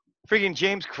 Yeah. Freaking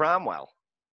James Cromwell.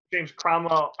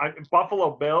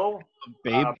 Buffalo Bill.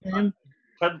 Babe.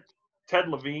 Ted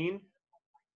Levine.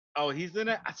 Oh, he's in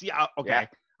it? See, okay. Yeah.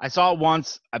 I saw it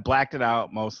once. I blacked it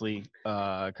out mostly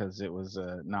because it was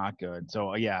not good. So,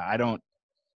 I don't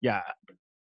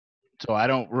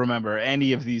remember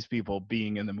any of these people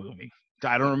being in the movie.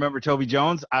 I don't remember Toby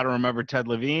Jones. I don't remember Ted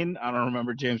Levine. I don't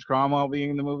remember James Cromwell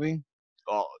being in the movie.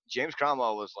 Oh, James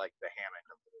Cromwell was like the Hammond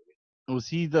of the movie. Was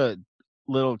he the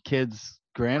little kid's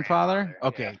grandfather?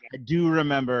 Okay. Yeah. I do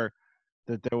remember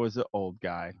that there was an old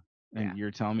guy. And you're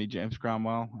telling me James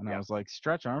Cromwell? And I was like,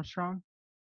 Stretch Armstrong?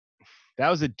 That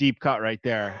was a deep cut right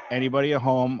there. Anybody at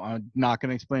home, I'm not going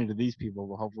to explain it to these people,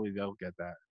 but hopefully they'll get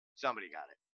that. Somebody got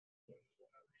it.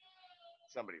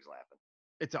 Somebody's laughing.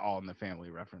 It's an All in the Family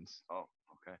reference. Oh,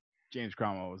 okay. James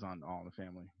Cromwell was on All in the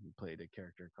Family. He played a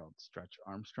character called Stretch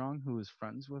Armstrong, who was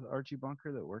friends with Archie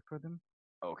Bunker that worked with him.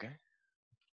 Okay.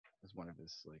 It was one of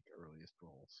his earliest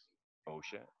roles. Oh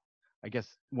shit. I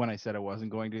guess when I said I wasn't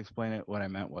going to explain it, what I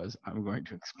meant was I'm going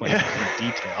to explain it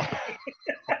in detail.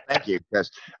 Thank you, because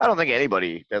I don't think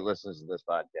anybody that listens to this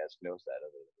podcast knows that.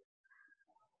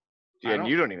 Yeah, and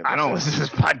you don't even. I don't listen to this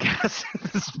podcast.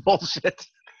 This is bullshit.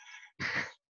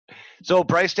 So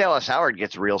Bryce Dallas Howard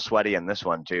gets real sweaty in this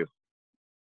one too.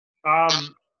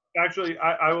 Actually,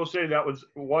 I will say that was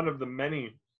one of the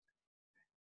many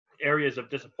areas of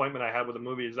disappointment I had with the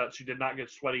movie is that she did not get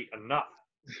sweaty enough.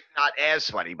 Not as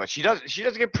sweaty, but she does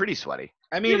get pretty sweaty.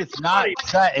 I mean, it's not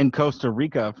set in Costa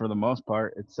Rica for the most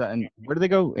part. It's set in, where do they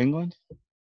go? England?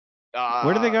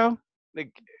 Where do they go?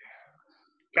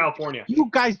 California. You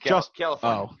guys just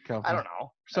California. Oh, California. I don't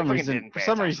know. For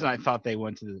some reason, I thought they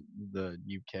went to the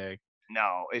UK.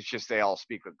 No, it's just they all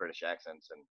speak with British accents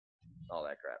and all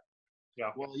that crap.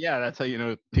 Yeah. Well, yeah, that's how you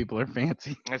know people are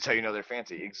fancy. That's how you know they're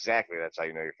fancy. Exactly. That's how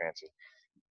you know you're fancy.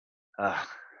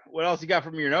 What else you got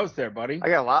from your notes there, buddy? I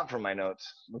got a lot from my notes.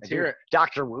 Let's hear it.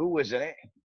 Dr. Wu was in it.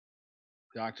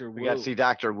 Dr. Wu. We got to see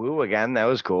Dr. Wu again. That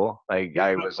was cool. Like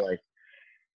I was like,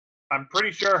 I'm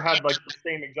pretty sure had like the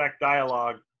same exact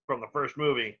dialogue from the first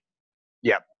movie.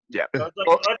 Yep. So it's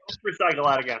like, let's recycle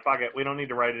that again. Fuck it. We don't need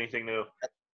to write anything new.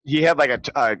 He had like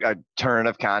a turn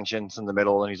of conscience in the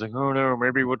middle, and he's like, "Oh no,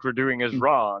 maybe what we're doing is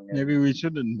wrong." And Maybe we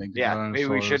shouldn't make maybe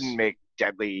we shouldn't make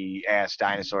deadly ass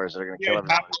dinosaurs that are going to kill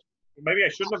everyone. Maybe I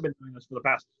shouldn't have been doing this for the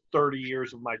past 30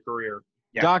 years of my career.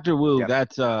 Yeah. Dr. Wu, Yeah.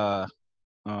 that's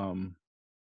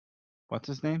what's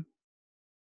his name?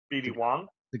 B.D. Wong.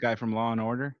 The guy from Law and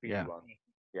Order? Yeah,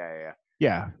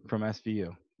 From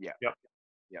SVU. Yeah. Yep.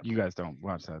 You guys don't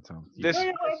watch that, so This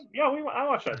I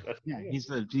watched that. he's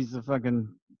the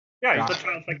fucking Yeah, he's a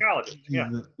child psychologist. Yeah.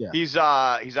 he's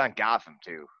on Gotham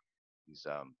too. He's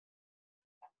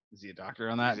Is he a doctor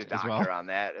on that a as doctor well? on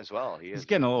that as well. He He's is.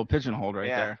 getting a little pigeonholed right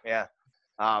there. Yeah.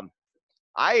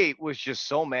 I was just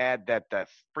so mad that the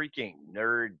freaking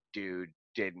nerd dude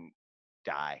didn't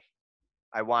die.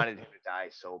 I wanted him to die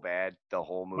so bad the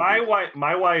whole movie.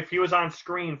 My wife, he was on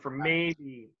screen for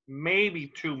maybe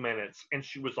 2 minutes, and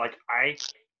she was like, "I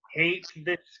hate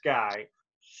this guy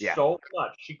so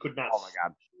much." She could not. Oh my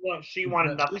god. She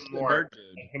wanted nothing more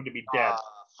than him to be dead.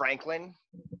 Franklin,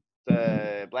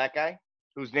 the black guy,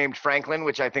 who's named Franklin,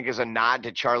 which I think is a nod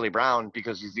to Charlie Brown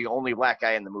because he's the only black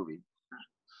guy in the movie.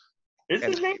 Is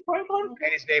his name Franklin?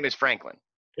 And his name is Franklin.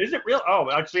 Is it real?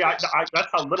 Oh, actually, I that's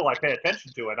how little I pay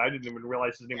attention to it. I didn't even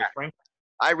realize his name was Franklin.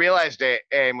 I realized it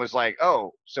and was like,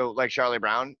 oh, so like Charlie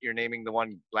Brown, you're naming the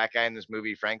one black guy in this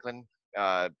movie Franklin.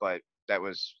 But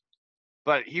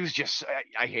he was just,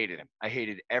 I hated him. I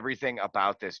hated everything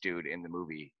about this dude in the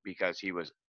movie because he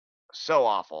was so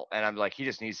awful. And I'm like, he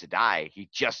just needs to die. He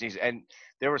just needs, and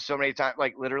there were so many times,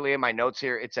 like literally in my notes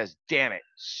here, it says, damn it,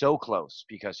 so close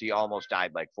because he almost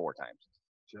died like 4 times.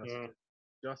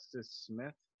 Justice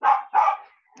Smith.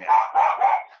 Yeah.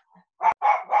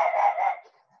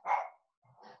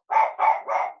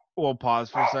 We'll pause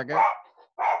for a second.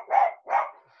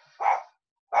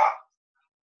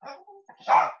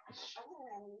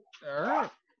 All right.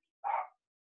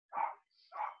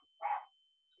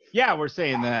 Yeah, we're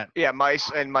saying that. Yeah,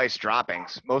 mice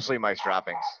droppings, mostly mice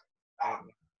droppings.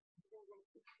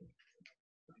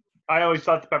 I always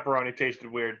thought the pepperoni tasted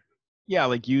weird. Yeah,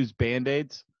 like used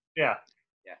Band-Aids. Yeah.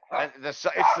 Yeah, it's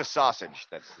the sausage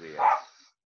that's the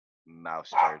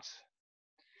mouse turds.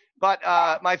 But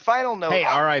my final note. Hey,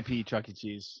 R.I.P. Chuck E.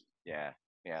 Cheese. Yeah,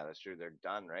 that's true. They're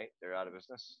done, right? They're out of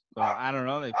business. Well, I don't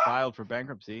know. They filed for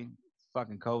bankruptcy.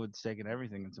 Fucking COVID's taking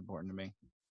everything that's important to me.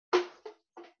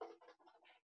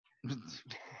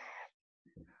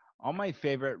 All my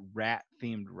favorite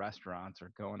rat-themed restaurants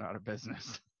are going out of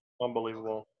business.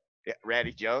 Unbelievable. Yeah,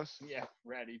 Ratty Joe's. Yeah,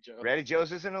 Ratty Joe. Ratty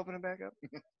Joe's isn't opening back up.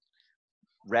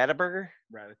 Rataburger?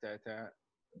 Rat-a-tat-tat.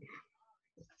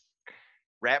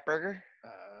 Rat Burger?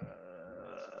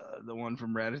 The one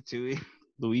from Ratatouille.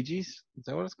 Luigi's? Is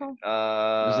that what it's called? Is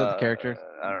that the character?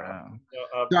 I don't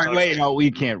know. Sorry, wait, no, we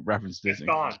can't reference Disney.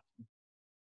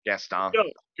 Gaston.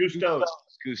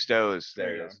 Gusto's.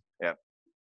 There it is.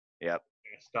 Yep.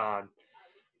 Gaston.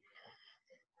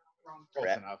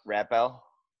 Rat Bell?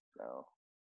 No.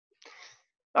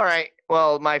 All right.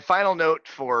 Well, my final note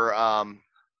for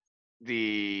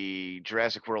the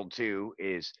Jurassic World 2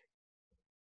 is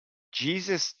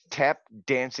Jesus tap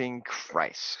dancing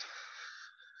Christ.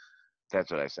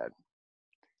 That's what I said.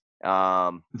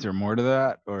 Is there more to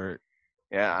that, or?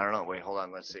 Yeah, I don't know. Wait, hold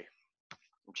on. Let's see.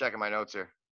 I'm checking my notes here.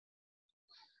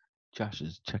 Josh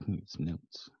is checking his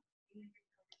notes.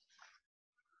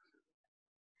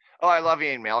 Oh, I love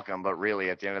Ian Malcolm, but really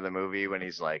at the end of the movie when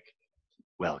he's like,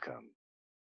 welcome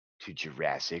to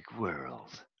Jurassic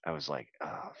World. I was like,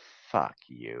 oh, fuck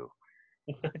you.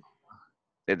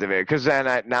 Because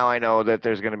then now I know that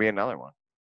there's going to be another one.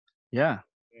 Yeah.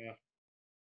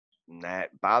 And that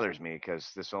bothers me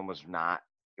because this one was not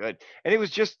good. And it was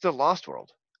just the Lost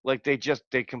World. Like they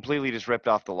completely just ripped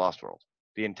off the Lost World.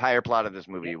 The entire plot of this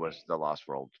movie was the Lost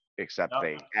World, except Yep.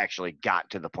 they actually got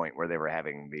to the point where they were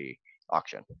having the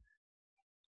auction.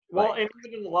 Well, Right. and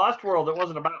even in the Lost World, it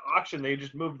wasn't about auction. They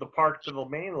just moved the park to the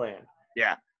mainland.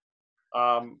 Yeah.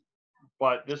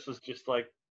 But this was just like,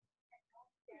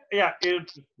 yeah,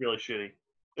 it's really shitty. It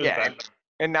was Yeah. bad.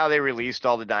 And now they released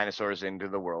all the dinosaurs into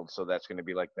the world, so that's going to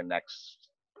be like the next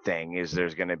thing. Is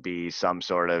there's going to be some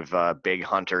sort of big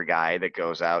hunter guy that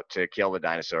goes out to kill the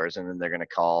dinosaurs, and then they're going to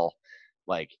call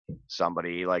like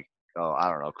somebody like I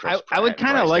don't know, Chris. I would Pratt,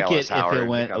 kind of Bryce like Dallas it if Howard it to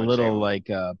went a come and save little them. like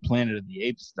Planet of the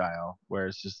Apes style, where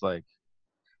it's just like,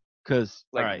 because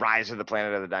like all right, Rise of the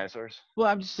Planet of the Dinosaurs. well,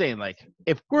 I'm just saying, like,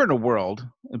 if we're in a world,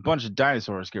 a bunch of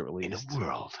dinosaurs get released,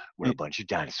 world where a bunch of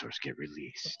dinosaurs get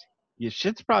released, yeah,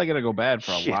 shit's probably gonna go bad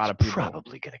for a lot of people.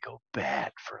 probably going to go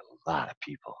bad for a lot of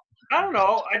people. I don't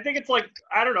know. I think it's like,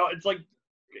 I don't know. It's like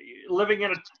living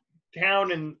in a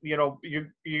town and, you know, you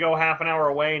go half an hour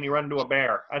away and you run into a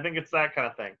bear. I think it's that kind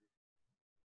of thing.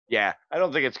 Yeah, I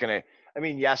don't think it's going to. I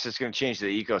mean, yes, it's going to change the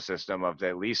ecosystem of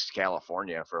at least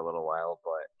California for a little while,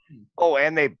 but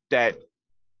and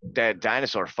that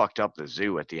dinosaur fucked up the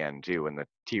zoo at the end too, when the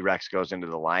T-Rex goes into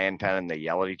the lion pen and they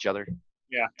yell at each other.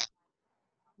 Yeah.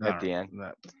 At the end,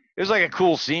 it was like a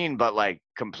cool scene, but like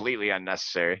completely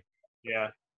unnecessary. Yeah.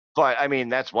 But I mean,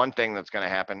 that's one thing that's going to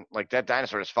happen. Like that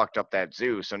dinosaur has fucked up that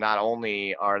zoo. So not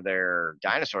only are there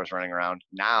dinosaurs running around,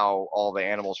 now all the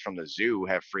animals from the zoo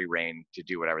have free reign to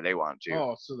do whatever they want to.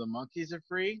 Oh, so the monkeys are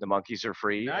free? The monkeys are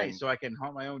free. Nice, And, so I can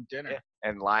hunt my own dinner. yeah,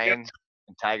 and lions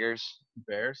and tigers.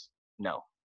 Bears? No.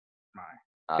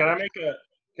 My. Can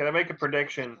I make a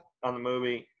prediction on the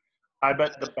movie? I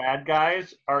bet the bad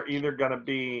guys are either going to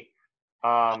be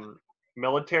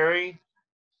military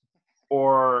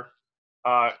or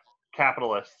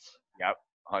capitalists. Yep.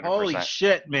 100%. Holy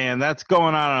shit, man, that's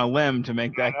going on a limb to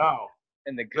make that. I know.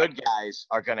 And the good guys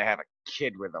are going to have a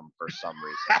kid with them for some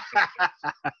reason.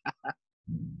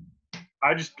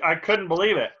 I couldn't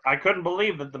believe it. I couldn't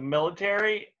believe that the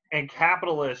military and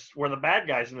capitalists were the bad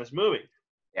guys in this movie.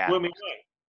 Yeah. Blew me away.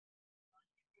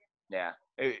 Yeah.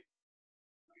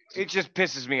 It just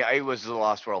pisses me. It was the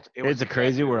Lost World. It's a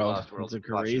crazy world. Lost World. It's a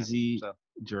crazy So,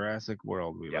 Jurassic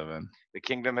World we Yep. live in. the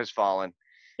kingdom has fallen.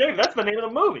 Dave, that's the name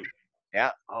of the movie.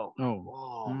 Yeah. Oh. Oh,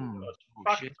 Whoa. That's Oh,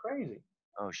 fucking shit. crazy.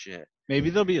 Oh shit. maybe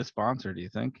there'll be a sponsor. Do you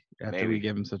think after Maybe. we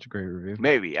give him such a great review?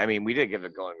 Maybe. I mean, we did give it a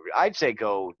going. I'd say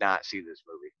go not see this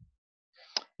movie.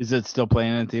 Is it still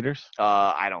playing in theaters?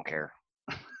 I don't care.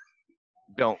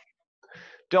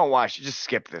 Don't watch it. Just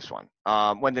skip this one.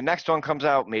 When the next one comes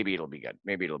out, maybe it'll be good.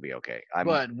 Maybe it'll be okay.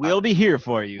 But we'll be here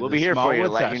for you. We'll the be here for you to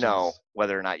Smallwood let you know Sessions.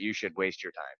 whether or not you should waste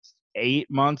your time. 8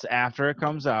 months after it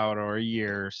comes out, or a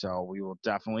year or so, we will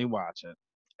definitely watch it.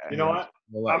 You know what?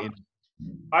 We'll let you know.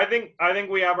 I think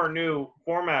we have our new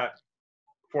format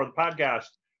for the podcast.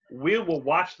 We will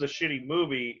watch the shitty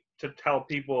movie to tell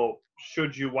people,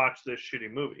 should you watch this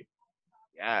shitty movie?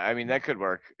 Yeah, I mean that could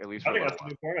work at least. I For a think little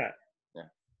that's the new format.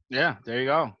 Yeah, there you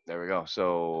go. There we go.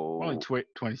 So We're only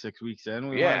 26 weeks in.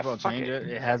 We Yeah, might as well fuck change it. it.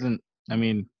 It hasn't. I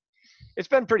mean, it's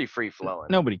been pretty free flowing.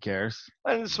 nobody cares.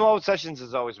 And the Smallwood Sessions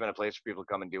has always been a place for people to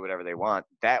come and do whatever they want.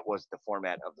 That was the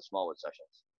format of the Smallwood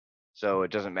Sessions. So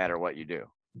it doesn't matter what you do.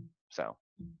 So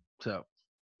So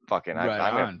fucking, Right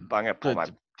I'm gonna pull Good. my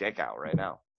dick out right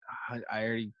now. I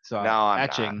already saw No, I'm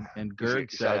etching, not. and You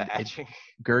Gerg saw said that etching?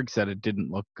 Gerg said it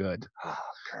didn't look good. Oh,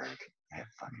 Kirk. That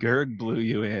fucking Gerg blew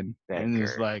you in, That and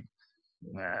it's Gerg. like,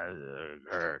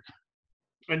 Gerg.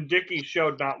 And Dickie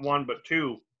showed not one but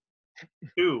two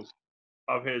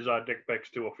of his dick pics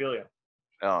to Ophelia.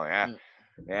 Oh yeah. Mm.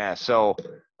 Yeah. So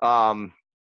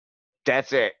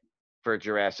that's it for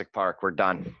Jurassic Park. We're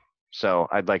done. So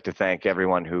I'd like to thank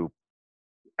everyone who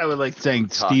I would like to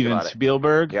thank Talk Steven about it.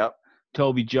 Spielberg, Yep.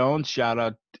 Toby Jones. Shout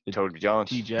out to Toby Jones.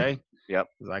 TJ. Yep.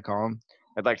 As I call him.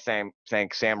 I'd like to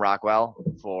thank Sam Rockwell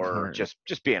for Sure.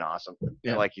 just being awesome.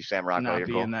 Yeah. I like you, Sam Rockwell. Not You're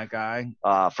being cool. that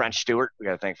guy. French Stewart. We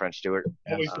got to thank French Stewart.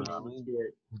 Always Absolutely.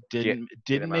 Steven Stewart.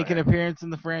 Didn't him make out an here. appearance in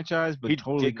the franchise, but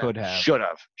totally could have. Should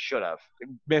have.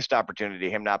 Missed opportunity.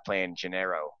 Him not playing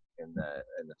Gennaro in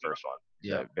the first one.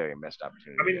 It's Yeah. a very missed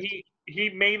opportunity. I mean, he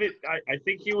made it. I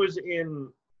think he was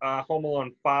in Home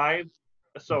Alone 5,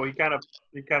 so he kind of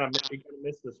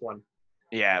missed this one.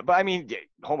 Yeah, but I mean,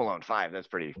 Home Alone 5. That's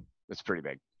pretty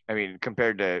big. I mean,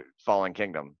 compared to Fallen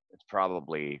Kingdom, it's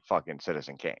probably fucking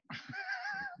Citizen Kane.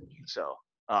 So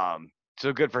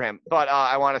good for him. But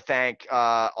I want to thank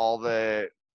all the.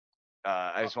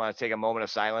 I just want to take a moment of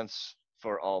silence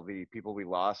for all the people we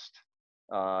lost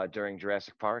during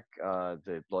Jurassic Park.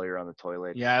 The lawyer on the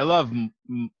toilet. Yeah, I love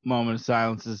moment of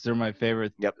silences. They're my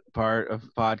favorite Yep. part of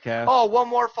podcast. Oh, one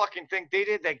more fucking thing. They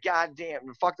did that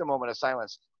goddamn, fuck the moment of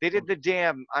silence. They did the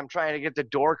damn, I'm trying to get the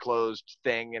door closed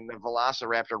thing, and the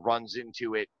Velociraptor runs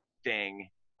into it thing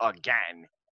again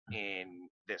in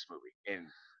this movie.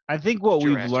 I think what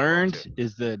we've Jurassic World learned 2.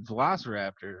 is that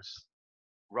velociraptors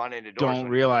Run into doors. don't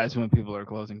realize when people are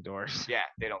closing doors. Yeah,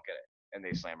 they don't get it, and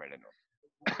they slam right into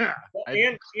them.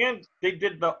 And they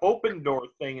did the open door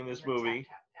thing in this movie.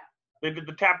 They did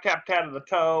the tap tap tap of the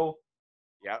toe.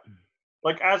 Yep.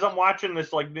 Like as I'm watching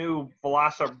this like new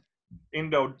Velociraptor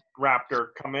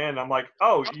come in, I'm like,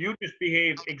 oh, you just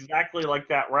behaved exactly like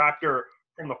that raptor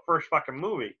from the first fucking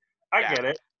movie. I get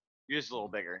it. You're just a little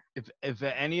bigger. If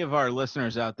any of our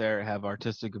listeners out there have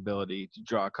artistic ability to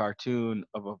draw a cartoon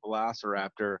of a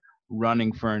velociraptor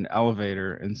running for an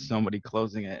elevator and somebody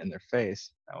closing it in their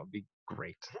face, that would be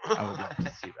great. I would love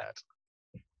to see that.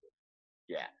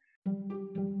 Yeah.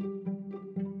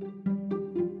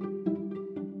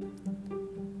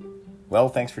 Well,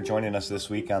 thanks for joining us this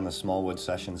week on the Smallwood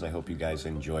Sessions. I hope you guys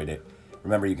enjoyed it.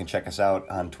 Remember, you can check us out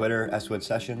on Twitter, SWood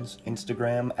Sessions,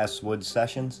 Instagram, SWood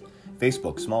Sessions,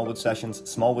 Facebook, Smallwood Sessions,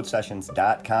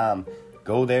 smallwoodsessions.com.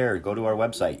 Go there, go to our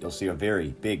website. You'll see a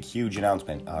very big, huge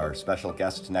announcement. Our special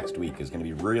guest next week is going to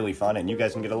be really fun, and you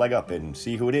guys can get a leg up and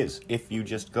see who it is if you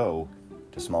just go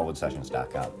to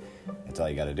smallwoodsessions.com. That's all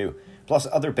you got to do. Plus,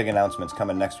 other big announcements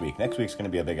coming next week. Next week's going to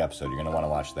be a big episode. You're going to want to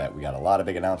watch that. We got a lot of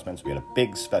big announcements. We got a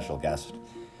big special guest.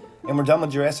 And we're done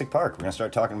with Jurassic Park. We're going to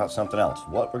start talking about something else.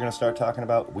 What we're going to start talking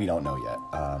about, we don't know yet.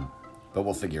 But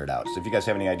we'll figure it out. So if you guys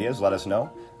have any ideas, let us know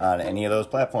on any of those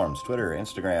platforms. Twitter,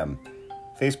 Instagram,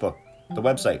 Facebook, the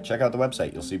website. Check out the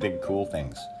website. You'll see big, cool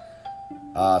things.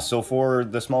 So for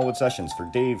the Smallwood Sessions, for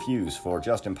Dave Hughes, for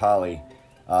Justin Polly,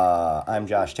 I'm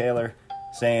Josh Taylor,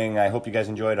 saying I hope you guys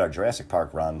enjoyed our Jurassic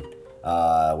Park run.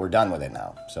 We're done with it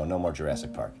now, so no more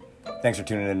Jurassic Park. Thanks for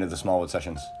tuning into the Smallwood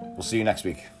Sessions. We'll see you next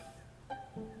week.